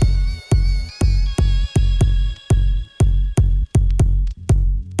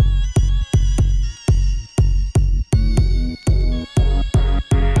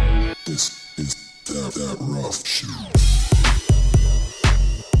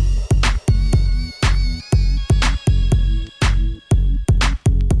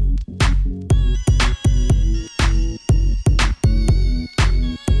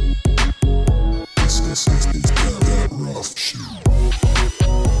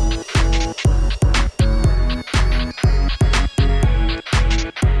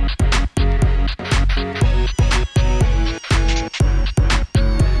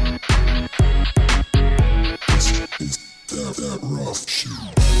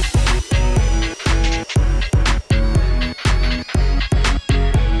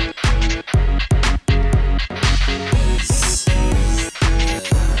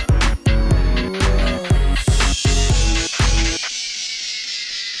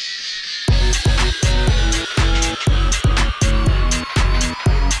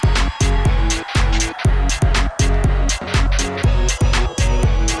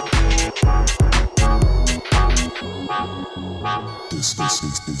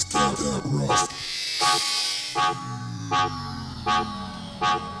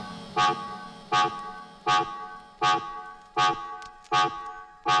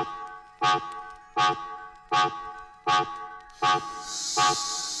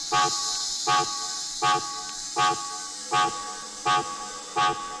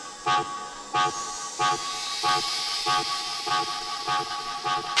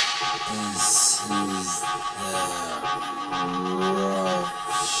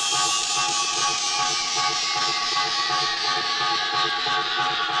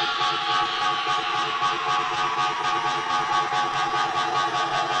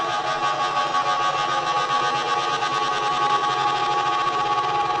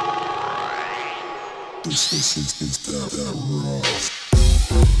 This is that rough.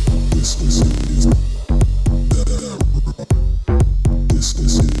 This is that rough. This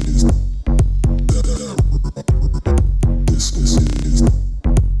is that rough. This is that rough.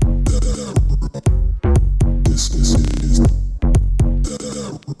 This is that rough.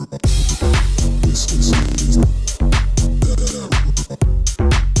 This is that rough.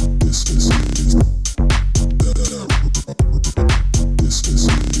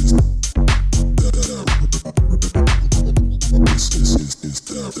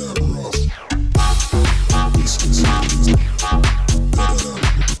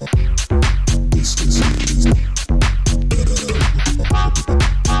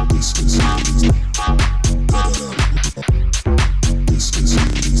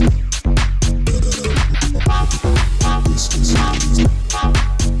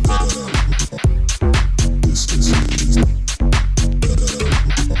 This is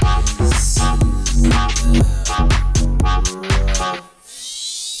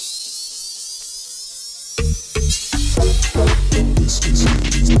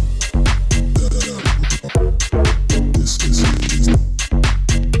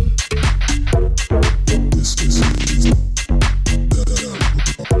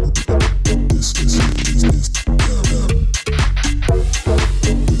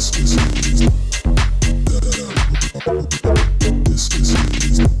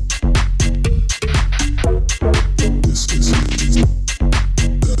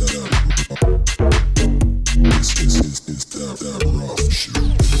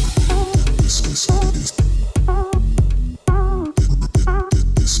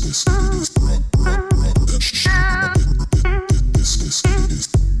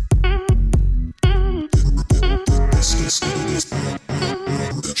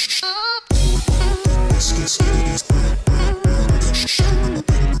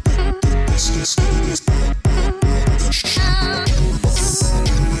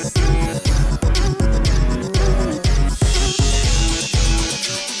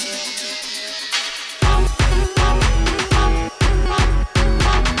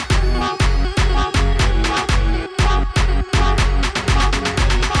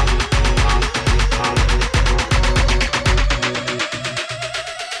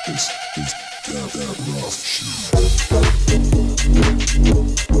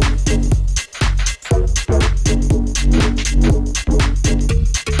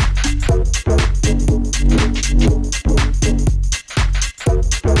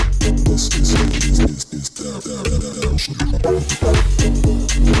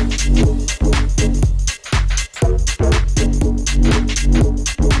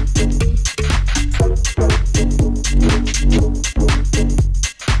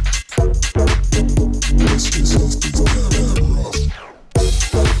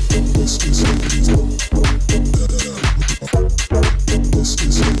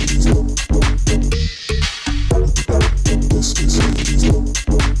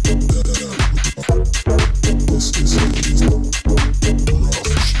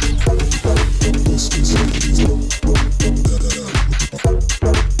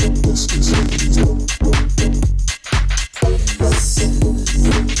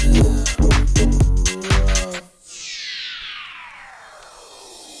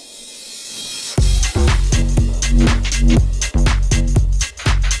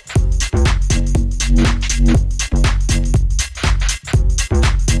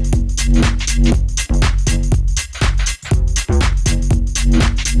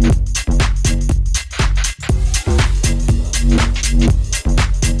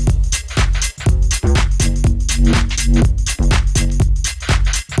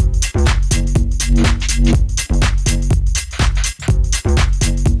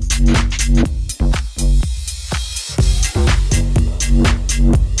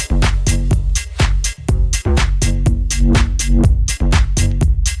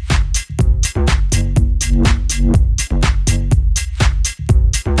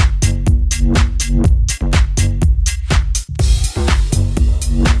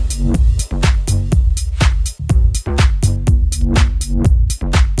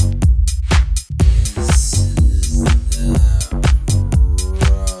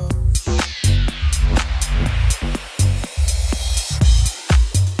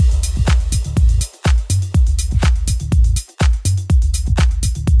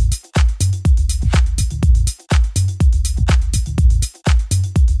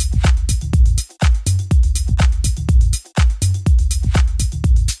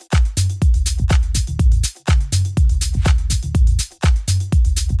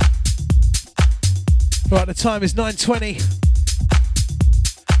The time is 9:20.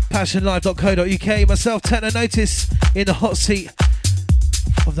 Passionlive.co.uk. Myself, Techno Notice, in the hot seat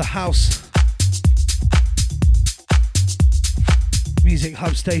of the house music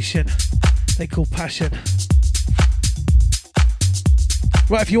hub station they call Passion.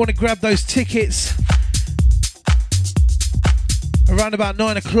 Right, if you want to grab those tickets around about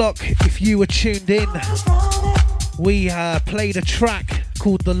 9 o'clock, if you were tuned in, we played a track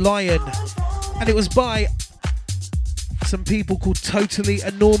called The Lion, and it was by some people called Totally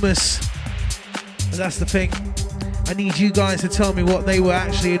Enormous. And that's the thing, I need you guys to tell me what they were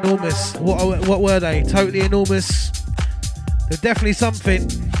actually enormous. What were they? Totally enormous. They're definitely something.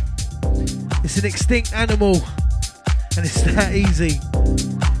 It's an extinct animal, and it's that easy.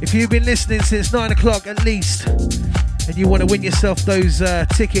 If you've been listening since 9 o'clock at least, and you want to win yourself those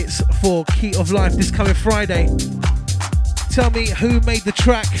tickets for Key of Life this coming Friday, tell me who made the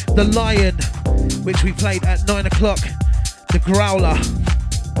track The Lion, which we played at 9 o'clock, The Growler.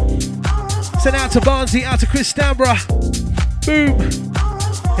 Send out to Barnsley, out to Chris Stambra. Boom.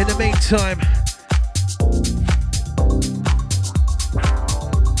 In the meantime,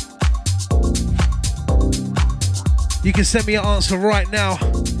 you can send me your answer right now.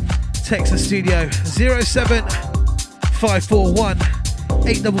 Text the studio 07541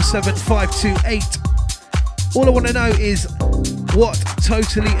 877 528. All I want to know is what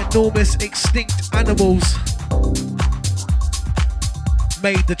totally enormous extinct animals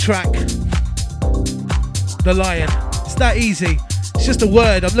made the track The Lion. It's that easy. It's just a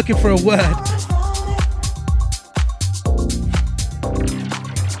word. I'm looking for a word.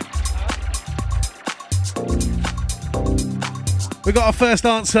 We got our first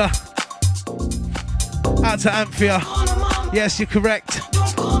answer. Out to Anthea. Yes, you're correct.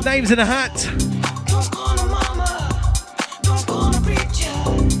 Names in a hat.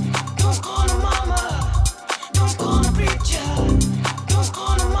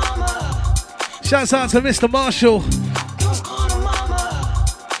 Shouts out to Mr. Marshall.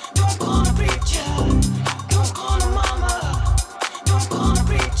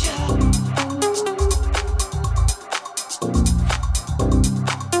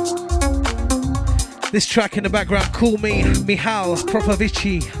 This track in the background, Call Me Mihal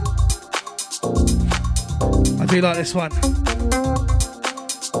Propovici. I do like this one.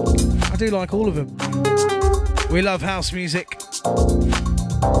 I do like all of them. We love house music.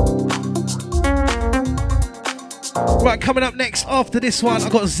 Right, coming up next after this one,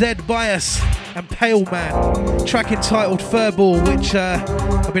 I've got Zed Bias and Pale Man. Track entitled Furball, which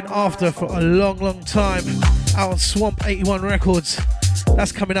I've been after for a long time. Out on Swamp 81 Records.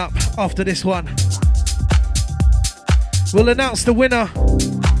 That's coming up after this one. We'll announce the winner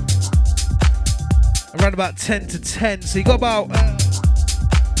around about 10 to 10. So you got about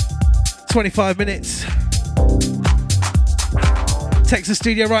 25 minutes. Text the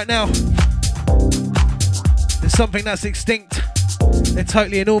studio right now. There's something that's extinct. They're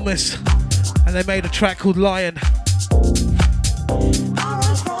totally enormous. And they made a track called Lion.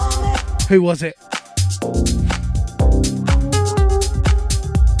 Who was it?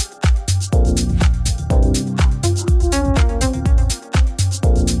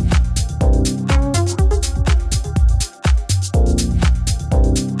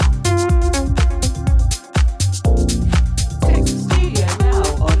 Text the studio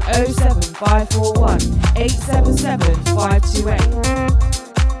now on 07541 877 528.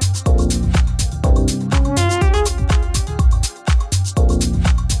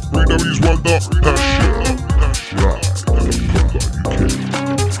 W's one dot passion.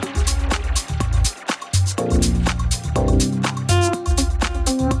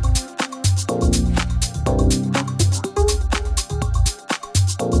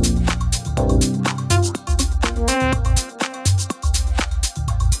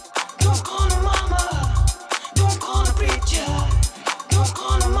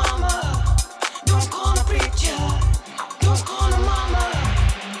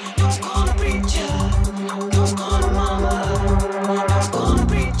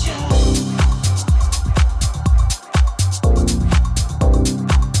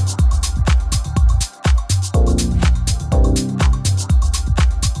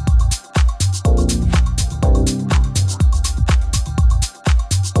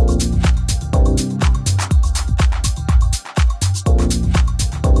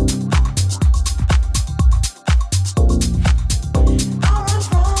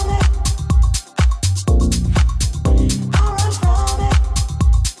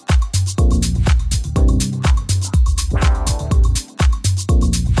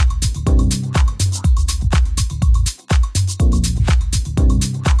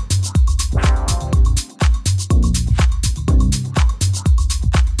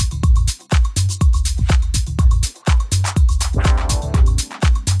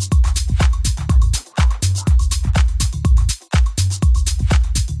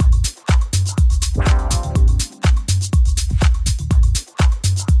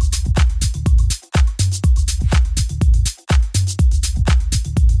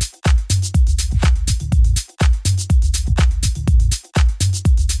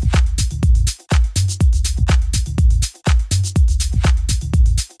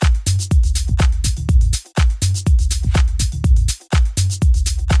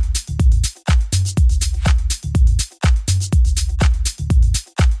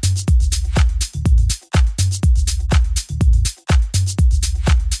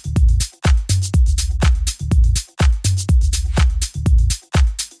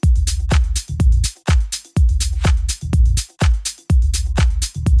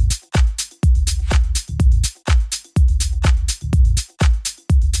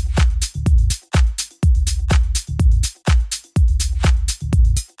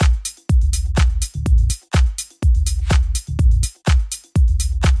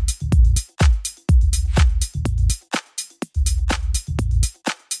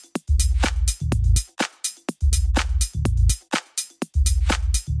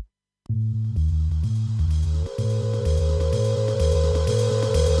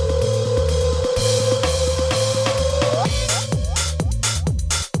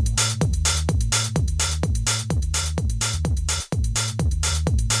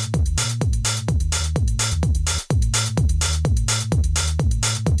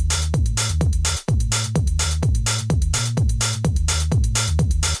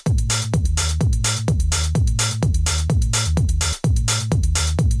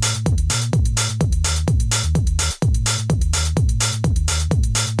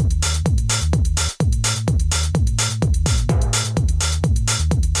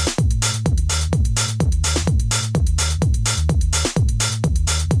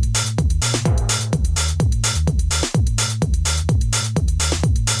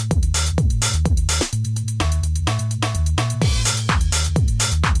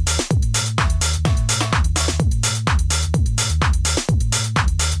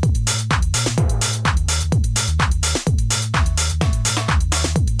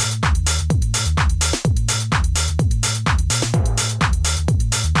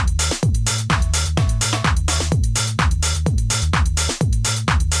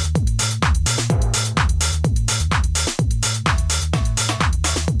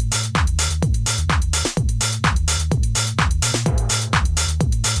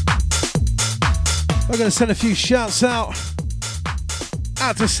 going to send a few shouts out.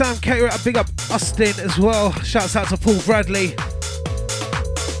 Out to Sam Caterer, big up Austin as well. Shouts out to Paul Bradley.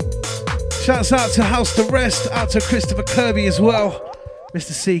 Shouts out to House to Rest. Out to Christopher Kirby as well.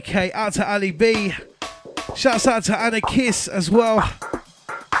 Mr. CK. Out to Ali B. Shouts out to Anna Kiss as well.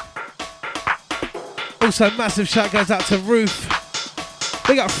 Also, massive shout goes out to Ruth.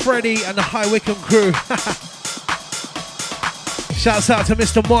 Big up Freddie and the High Wycombe crew. Shouts out to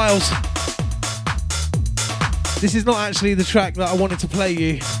Mr. Miles. This is not actually the track that I wanted to play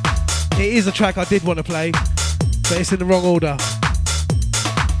you. It is a track I did want to play, but it's in the wrong order.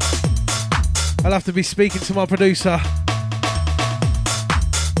 I'll have to be speaking to my producer.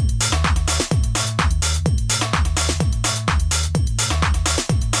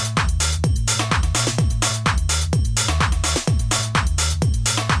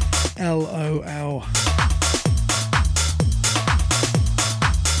 LOL.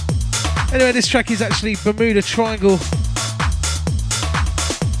 Anyway, this track is actually Bermuda Triangle.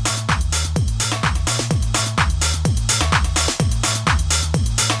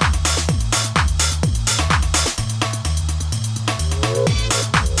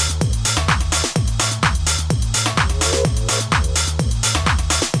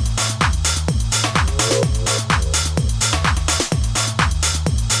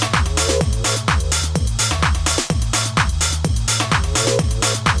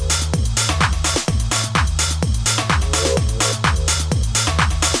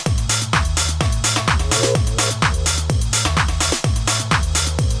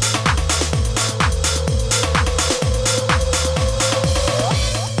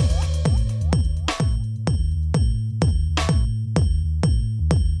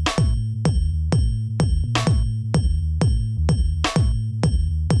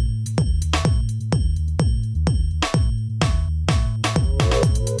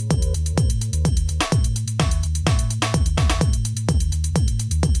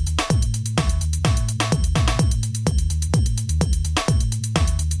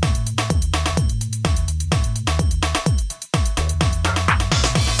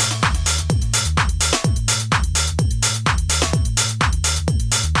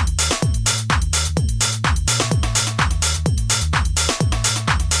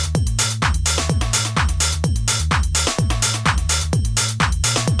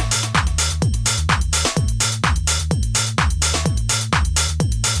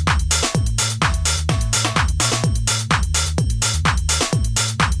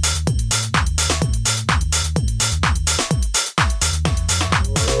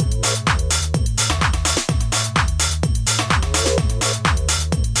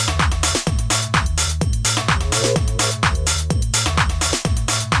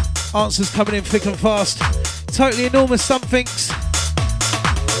 Answers coming in thick and fast. Totally Enormous Somethings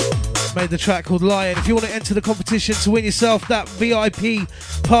made the track called Lion. If you want to enter the competition to win yourself that VIP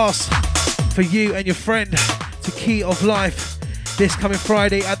pass for you and your friend to Key of Life this coming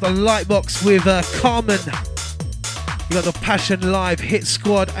Friday at the Lightbox with Carmen. You got the Passion Live, Hit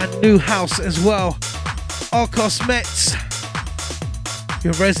Squad and New House as well. Arcos Mets,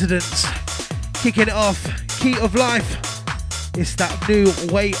 your residents, kicking it off. Key of Life. It's that new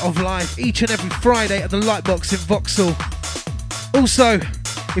way of life each and every Friday at the Lightbox in Vauxhall. Also,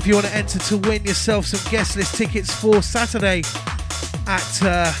 if you want to enter to win yourself some guest list tickets for Saturday at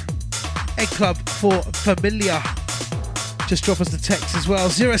Egg Club for Familia, just drop us the text as well.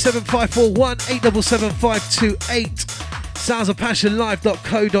 07541 877528.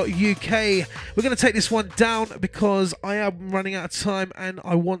 soundsofpassionlive.co.uk. We're going to take this one down because I am running out of time and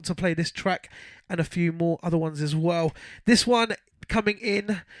I want to play this track and a few more other ones as well. This one coming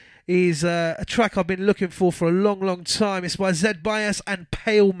in is a track I've been looking for a long time. It's by Zed Bias and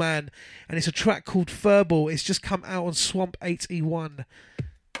Pale Man, and it's a track called Furball. It's just come out on Swamp 81.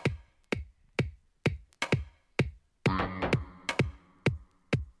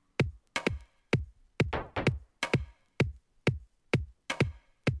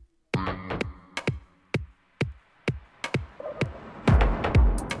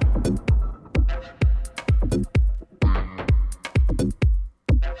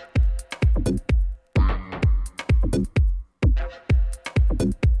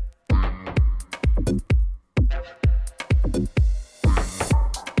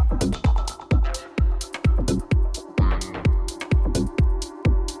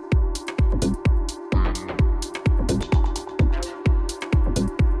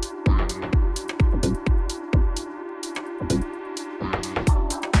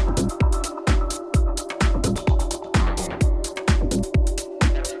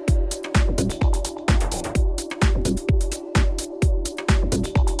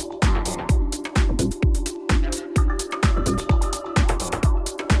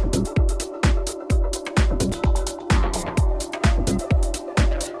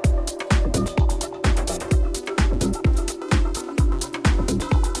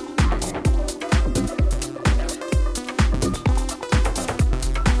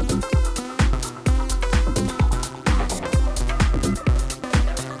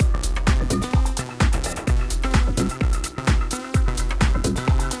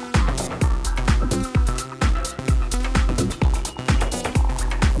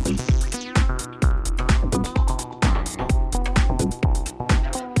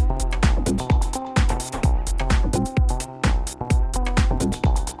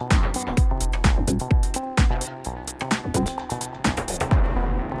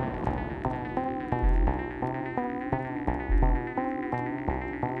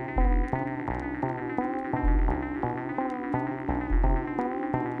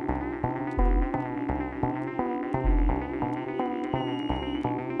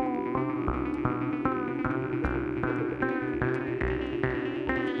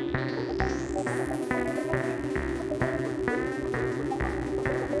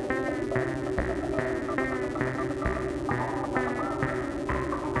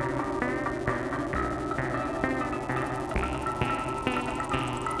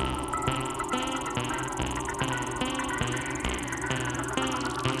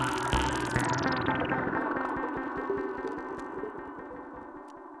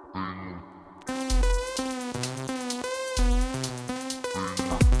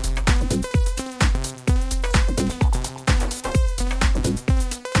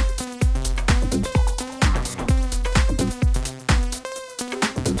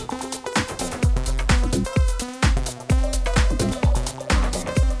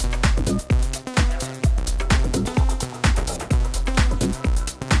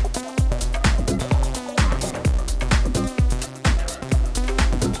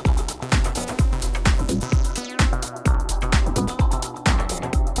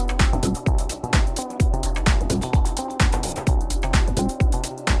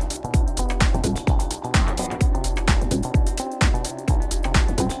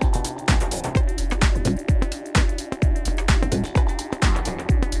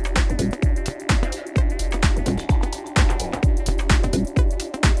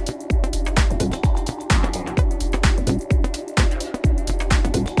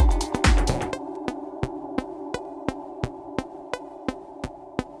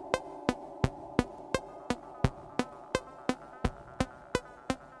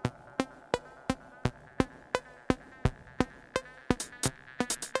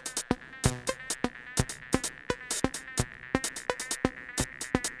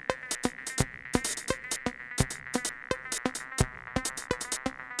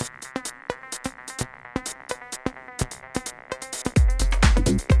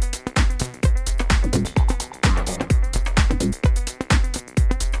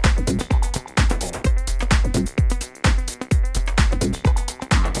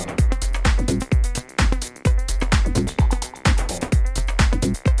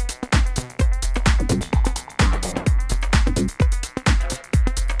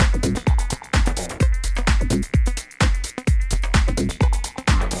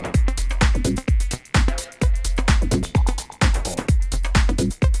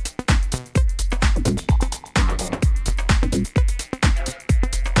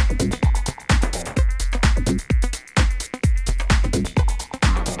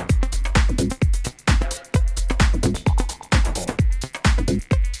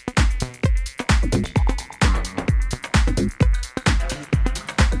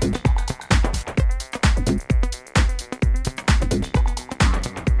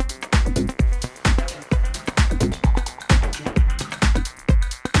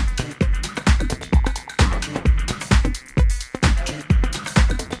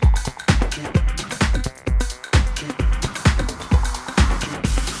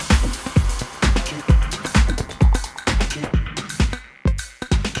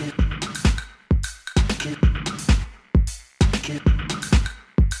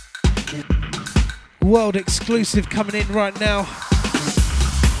 World exclusive coming in right now.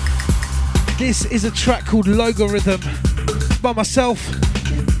 This is a track called Logarithm by myself,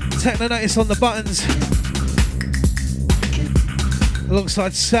 Techno Notice on the buttons,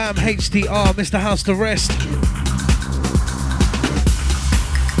 alongside Sam HDR, Mr. House to Rest.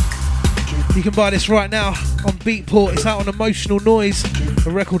 You can buy this right now on Beatport. It's out on Emotional Noise, a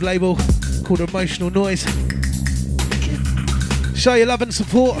record label called Emotional Noise. Show your love and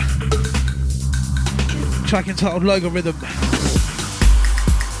support. Track entitled Logarithm.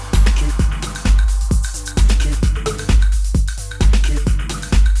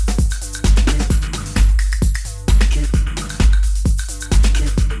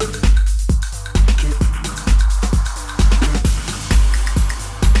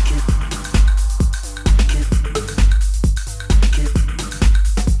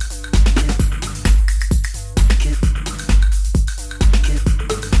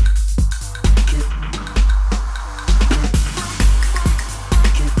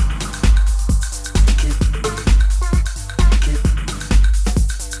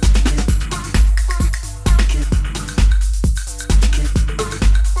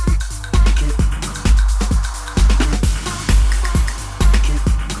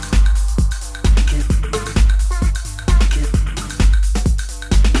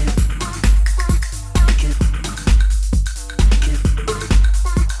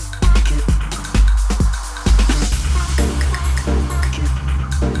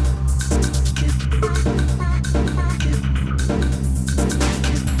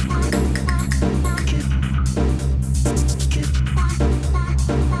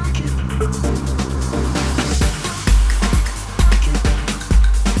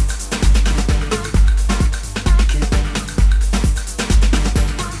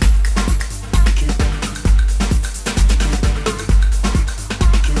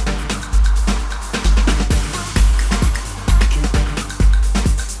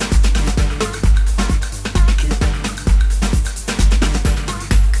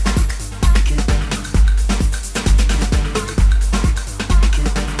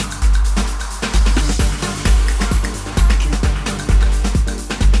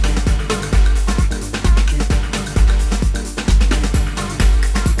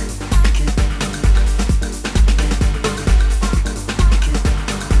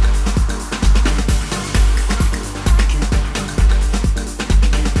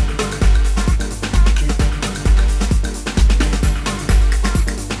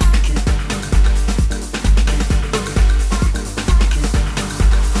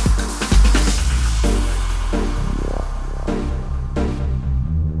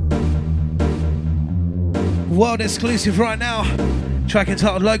 World exclusive right now. Track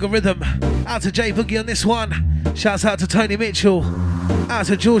entitled Logarithm. Out to Jay Boogie on this one. Shouts out to Tony Mitchell. Out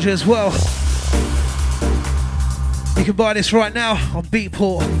to Georgia as well. You can buy this right now on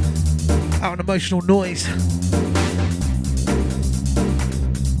Beatport. Out on Emotional Noise.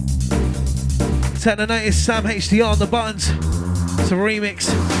 Techno Notice, Sam HDR on the buttons. It's a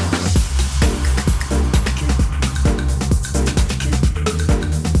remix.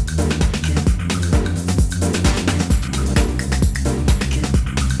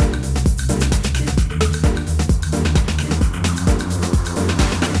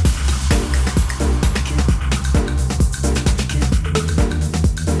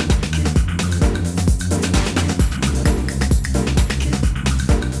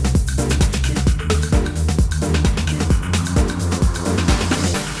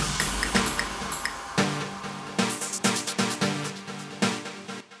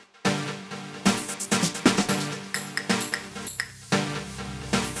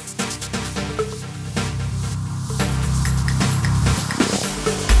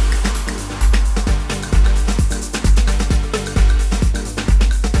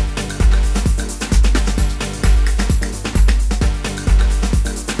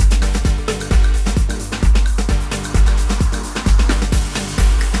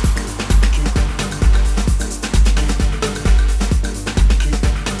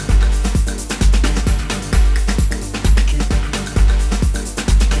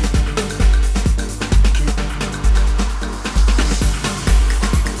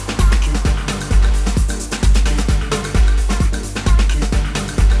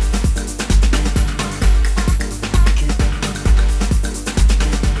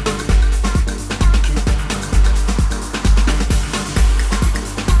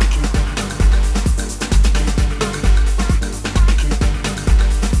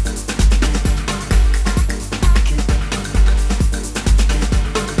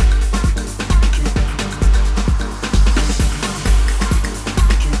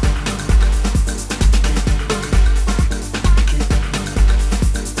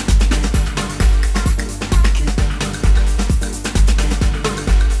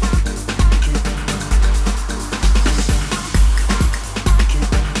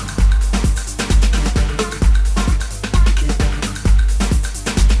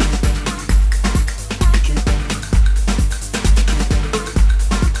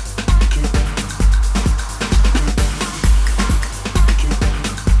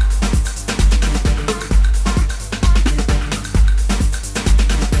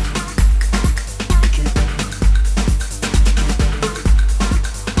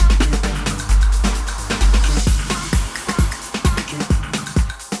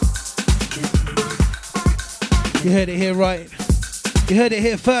 You heard it here, right? You heard it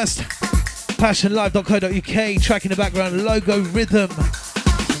here first. passionlive.co.uk, track in the background, Logo Rhythm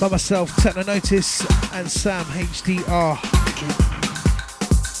by myself, Techno Notice, and Sam HDR.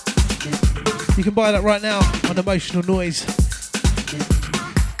 You can buy that right now on Emotional Noise.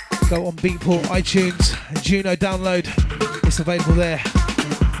 Go on Beatport, iTunes, and Juno download. It's available there.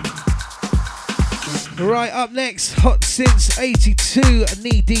 Right, up next, Hot Since 82,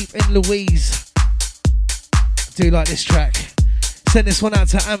 Knee Deep in Louise. I do like this track. Send this one out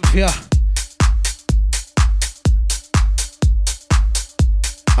to Amphia.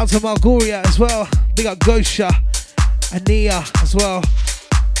 Out to Margoria as well. Big up Gosha and Nia as well.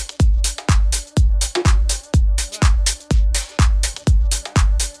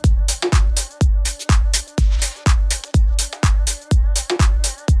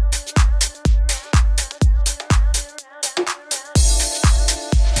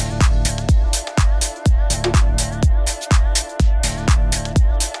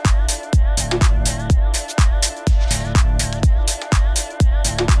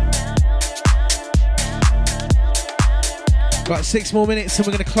 Right, 6 more minutes and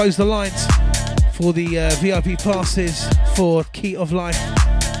we're going to close the lines for the VIP passes for Key of Life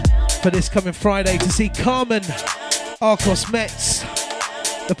for this coming Friday to see Carmen, Arcos Metz,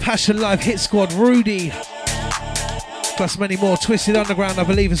 the Passion Live Hit Squad, Rudy, plus many more. Twisted Underground, I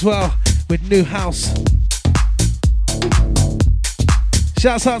believe, as well, with New House.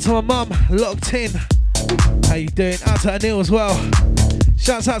 Shouts out to my mum, locked in. How you doing? Out to Anil as well.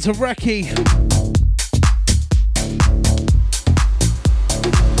 Shouts out to Raki.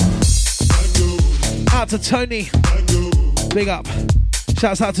 Out to Tony, big up.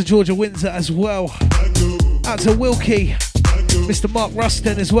 Shouts out to Georgia Windsor as well. Out to Wilkie, Mr. Mark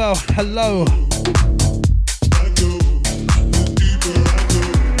Ruston as well. Hello.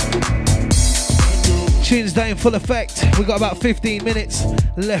 Tunesday in full effect. We've got about 15 minutes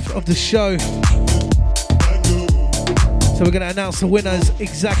left of the show. So we're going to announce the winners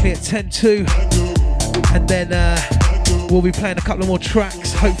exactly at 10:02. And then we'll be playing a couple of more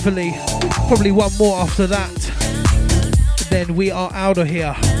tracks, hopefully. Probably one more after that. Then we are out of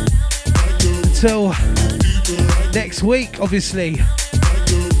here. Until next week, obviously.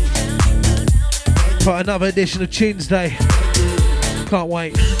 For another edition of Tunesday. Can't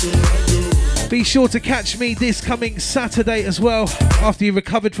wait. Be sure to catch me this coming Saturday as well. After you've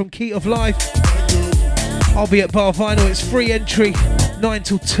recovered from Key of Life. I'll be at Bar Vinyl. It's free entry, 9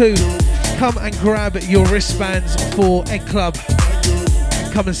 till 2. Come and grab your wristbands for Egg Club.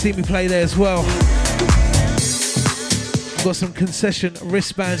 Come and see me play there as well. I've got some concession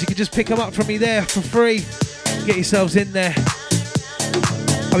wristbands. You can just pick them up from me there for free. Get yourselves in there.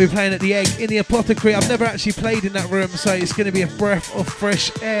 I'll be playing at the Egg in the Apothecary. I've never actually played in that room, so it's going to be a breath of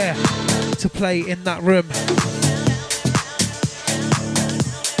fresh air to play in that room.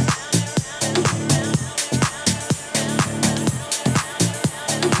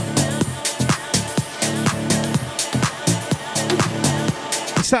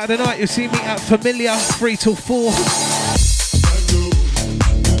 Saturday night, you'll see me at Familiar, 3 till 4.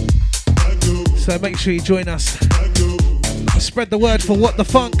 So make sure you join us. Spread the word for What the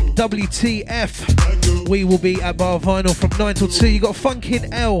Funk, WTF. We will be at Bar Vinyl from 9 till 2. You got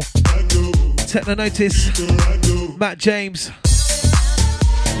Funkin' L, Techno Notice, Matt James,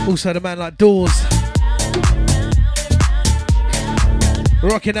 also the man like Doors.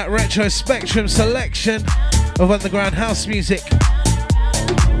 Rocking that retro Spectrum selection of underground house music.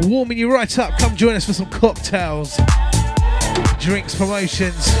 Warming you right up. Come join us for some cocktails, drinks,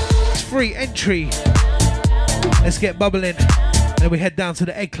 promotions. It's free entry. Let's get bubbling. And then we head down to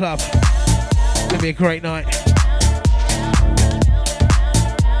the Egg Club. It's gonna be a great night.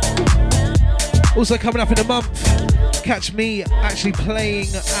 Also coming up in a month, catch me actually playing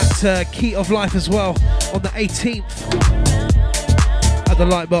at Key of Life as well on the 18th at the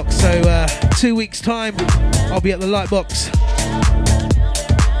Lightbox. So 2 weeks time, I'll be at the Lightbox.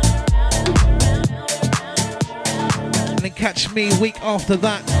 And then catch me week after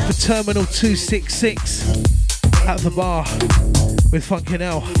that for Terminal 266 at the bar with Funkin'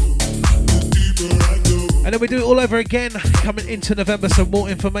 L. And then we do it all over again coming into November, so more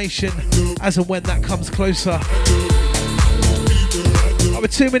information as and when that comes closer. We're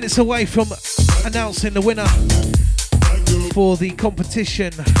 2 minutes away from announcing the winner for the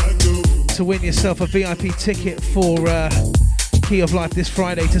competition to win yourself a VIP ticket for Key of Life this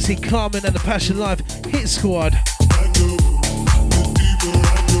Friday to see Carmen and the Passion Live Hit Squad.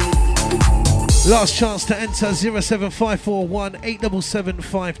 Last chance to enter, 07541 877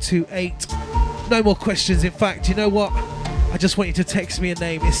 528. No more questions. In fact, you know what? I just want you to text me a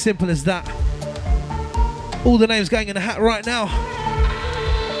name. It's simple as that. All the names going in the hat right now.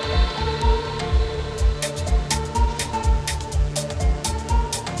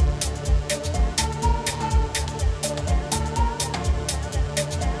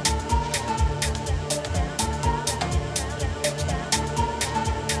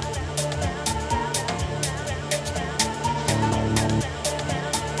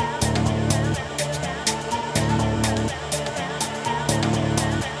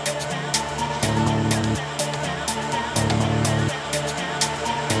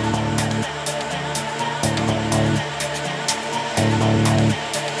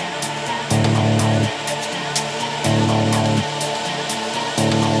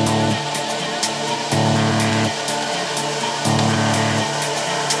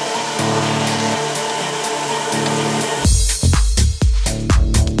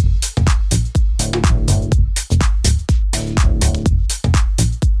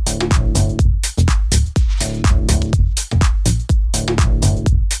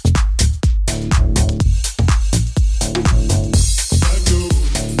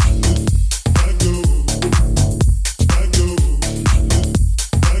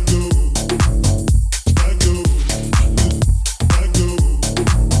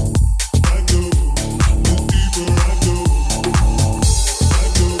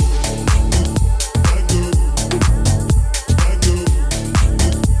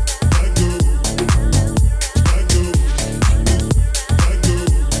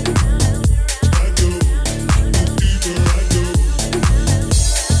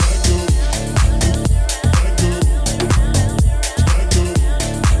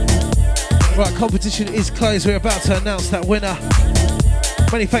 Competition is closed. We're about to announce that winner.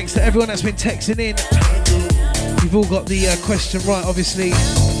 Many thanks to everyone that's been texting in. You've all got the question right, obviously.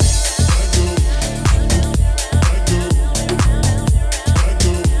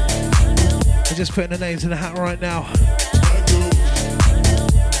 We're just putting the names in the hat right now.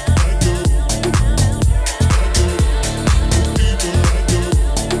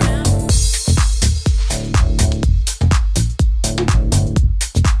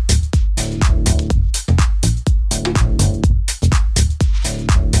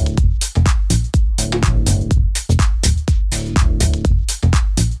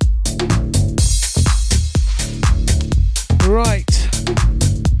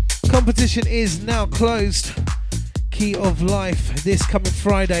 Competition is now closed. Key of Life this coming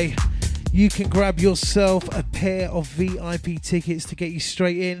Friday. You can grab yourself a pair of VIP tickets to get you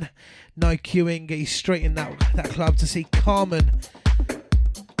straight in. No queuing, get you straight in that club to see Carmen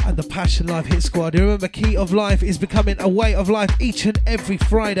and the Passion Live Hit Squad. Remember, Key of Life is becoming a way of life each and every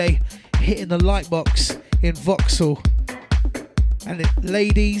Friday, hitting the Lightbox in Vauxhall. And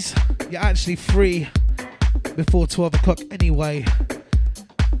ladies, you're actually free before 12 o'clock anyway.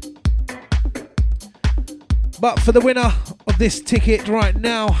 But for the winner of this ticket right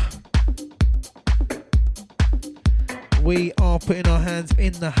now, we are putting our hands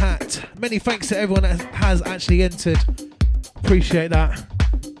in the hat. Many thanks to everyone that has actually entered. Appreciate that.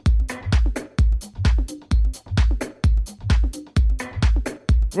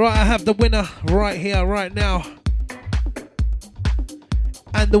 Right, I have the winner right here, right now.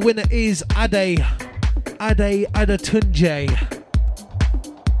 And the winner is Ade Adetunje.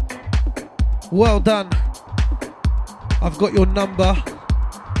 Well done. I've got your number.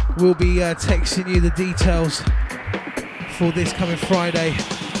 We'll be texting you the details for this coming Friday.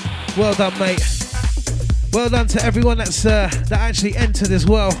 Well done, mate. Well done to everyone that actually entered as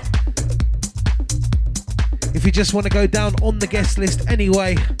well. If you just want to go down on the guest list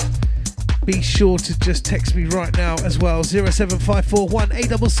anyway, be sure to just text me right now as well. 07541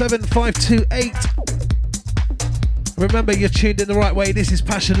 877 528. Remember, you're tuned in the right way. This is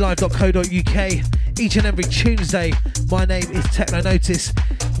passionlive.co.uk. Each and every Tuesday, my name is Techno Notice.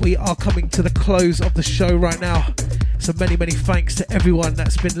 We are coming to the close of the show right now. So many thanks to everyone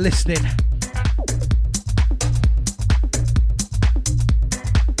that's been listening.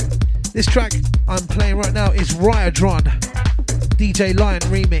 This track I'm playing right now is Ryadron, DJ Lion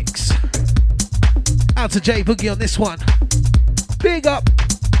remix. Out to Jay Boogie on this one. Big up.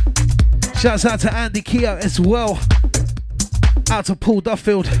 Shouts out to Andy Keogh as well. Out to Paul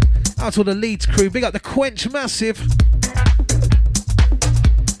Duffield. Out to the Leeds crew. Big up the Quench Massive.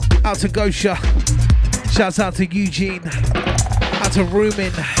 Out to Gosha. Shouts out to Eugene. Out to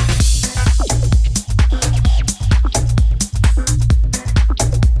Rumin.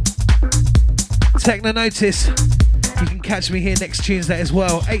 Techno Notice. You can catch me here next Tuesday as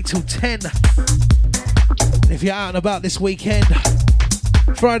well, 8 till 10. If you're out and about this weekend,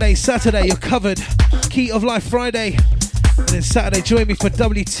 Friday, Saturday, you're covered. Key of Life Friday. And then Saturday, join me for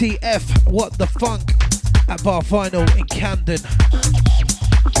WTF, What the Funk, at Bar Final in Camden.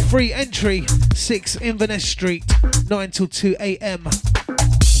 Free entry, 6 Inverness Street, 9 till 2 a.m.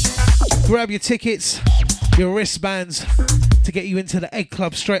 Grab your tickets, your wristbands to get you into the Egg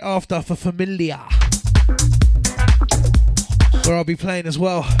Club straight after for Familiar, where I'll be playing as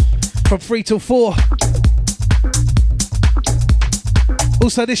well from 3 till 4.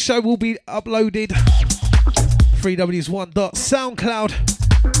 Also, this show will be uploaded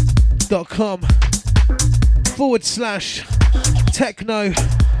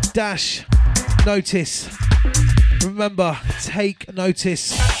 3ws1.soundcloud.com/techno-notice. Remember, take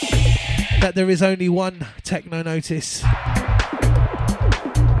notice that there is only one Techno Notice.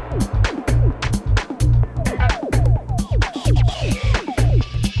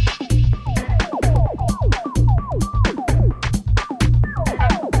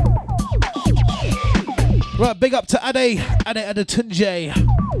 Right, big up to Ade Tunesday.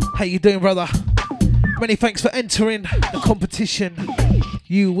 How you doing, brother? Many thanks for entering the competition.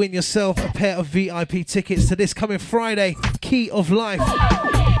 You win yourself a pair of VIP tickets to this coming Friday, Key of Life.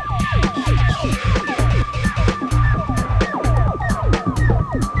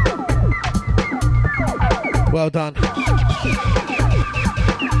 Well done.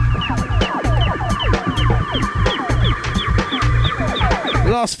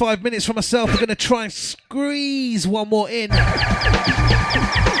 Last 5 minutes for myself. We're going to try and squeeze one more in.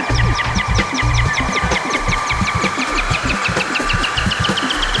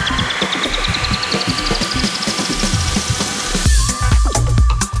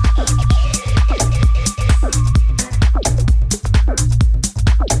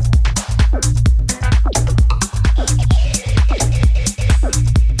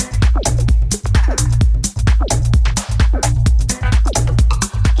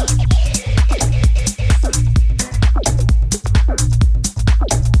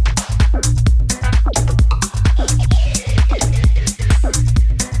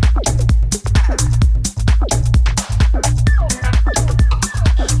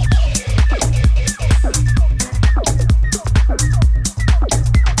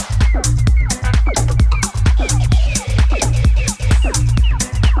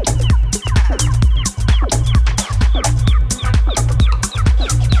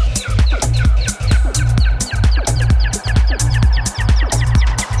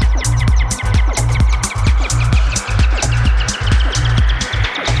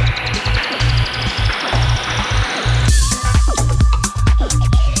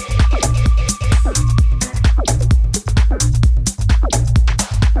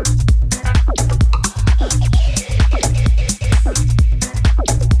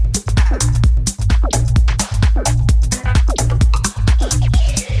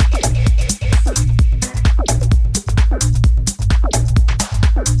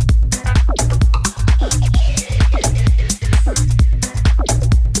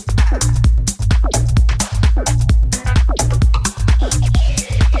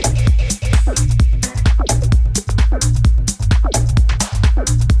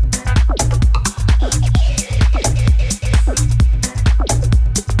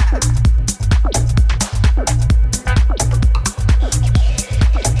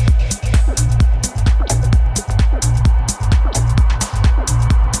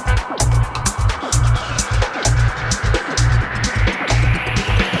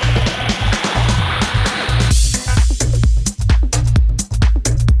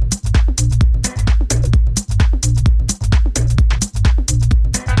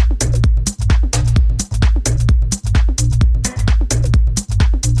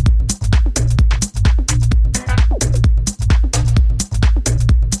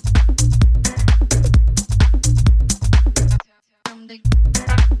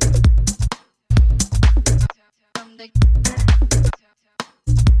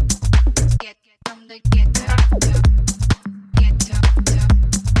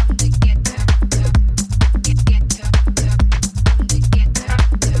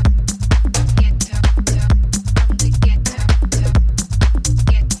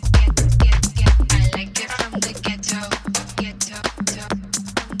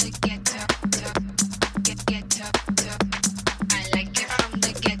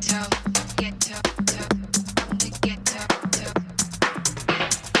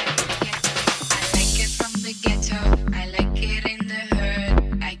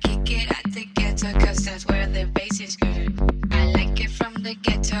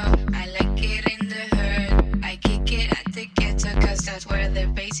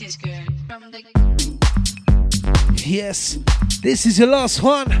 Yes, this is your last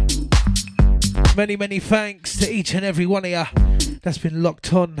one. Many thanks to each and every one of you that's been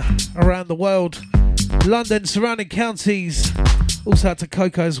locked on around the world. London, surrounding counties. Also out to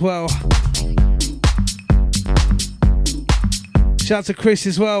Coco as well. Shout out to Chris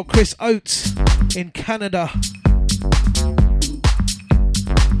as well. Chris Oates in Canada.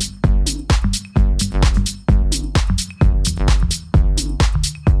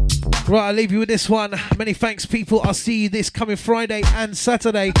 Right, I'll leave you with this one. Many thanks, people. I'll see you this coming Friday and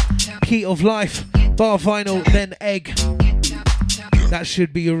Saturday. Key of Life, Bar Vinyl, then Egg. That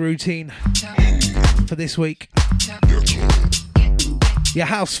should be your routine for this week. Your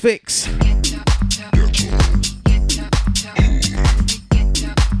house fix.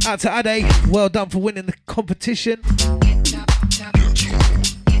 Out to Ade. Well done for winning the competition.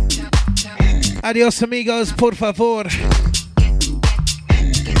 Adios, amigos. Por favor.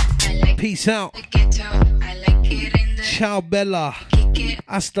 Peace out. Ciao, Bella.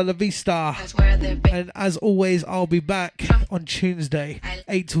 Hasta la vista. And as always, I'll be back on Tuesday,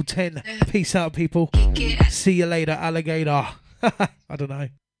 8 till 10. Peace out, people. See you later, alligator. I don't know.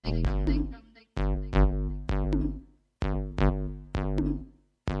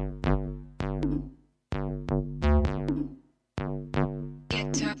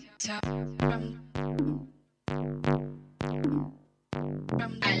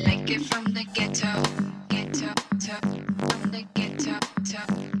 I like it from the ghetto, ghetto, top, from the ghetto, top,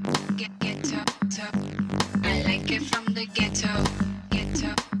 ghetto, top. I like it from the ghetto,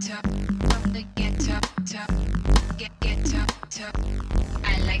 ghetto, top, from the ghetto, top, ghetto, top.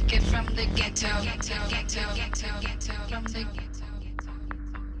 I like it from the ghetto, ghetto, ghetto, ghetto, ghetto, from the ghetto.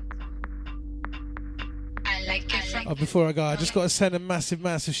 Before I go, I just got to send a massive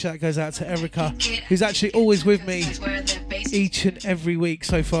shout goes out to Erica, who's actually always with me each and every week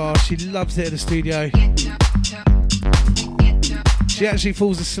so far. She loves it at the studio. She actually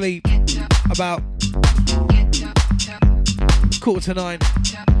falls asleep about 8:45,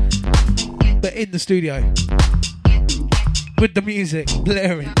 but in the studio with the music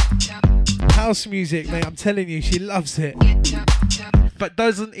blaring. House music, mate, I'm telling you, she loves it, but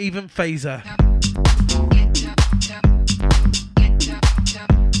doesn't even faze her.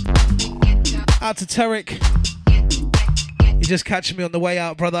 Out to Tarek. You're just catching me on the way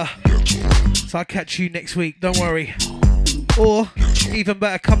out, brother. So I'll catch you next week, don't worry. Or, even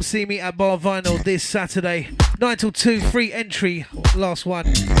better, come see me at Bar Vinyl this Saturday. 9 till 2, free entry. Last one.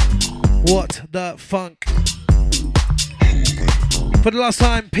 What the funk. For the last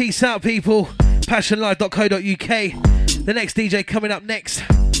time, peace out, people. passionlive.co.uk. The next DJ coming up next.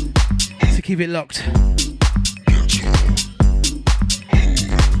 So keep it locked.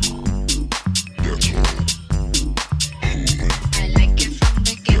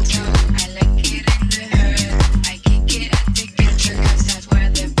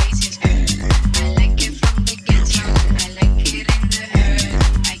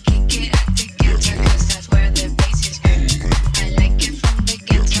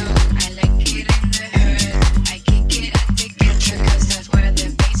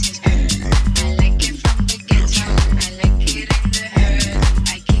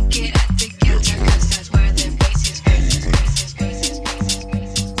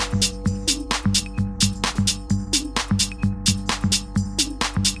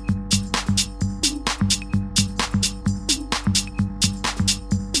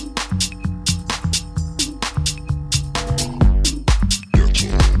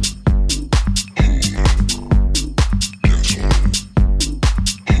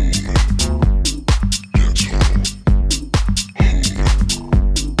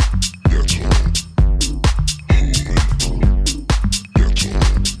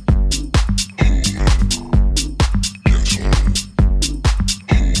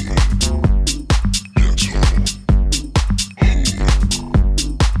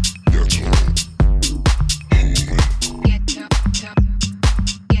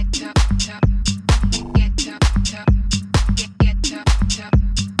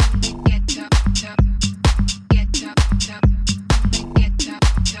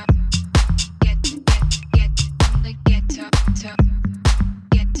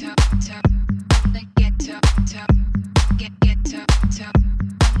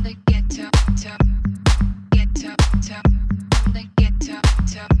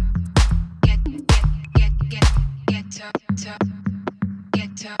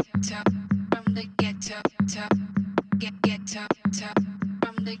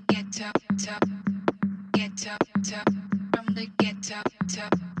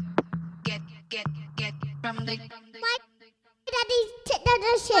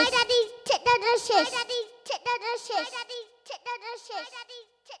 Daddy,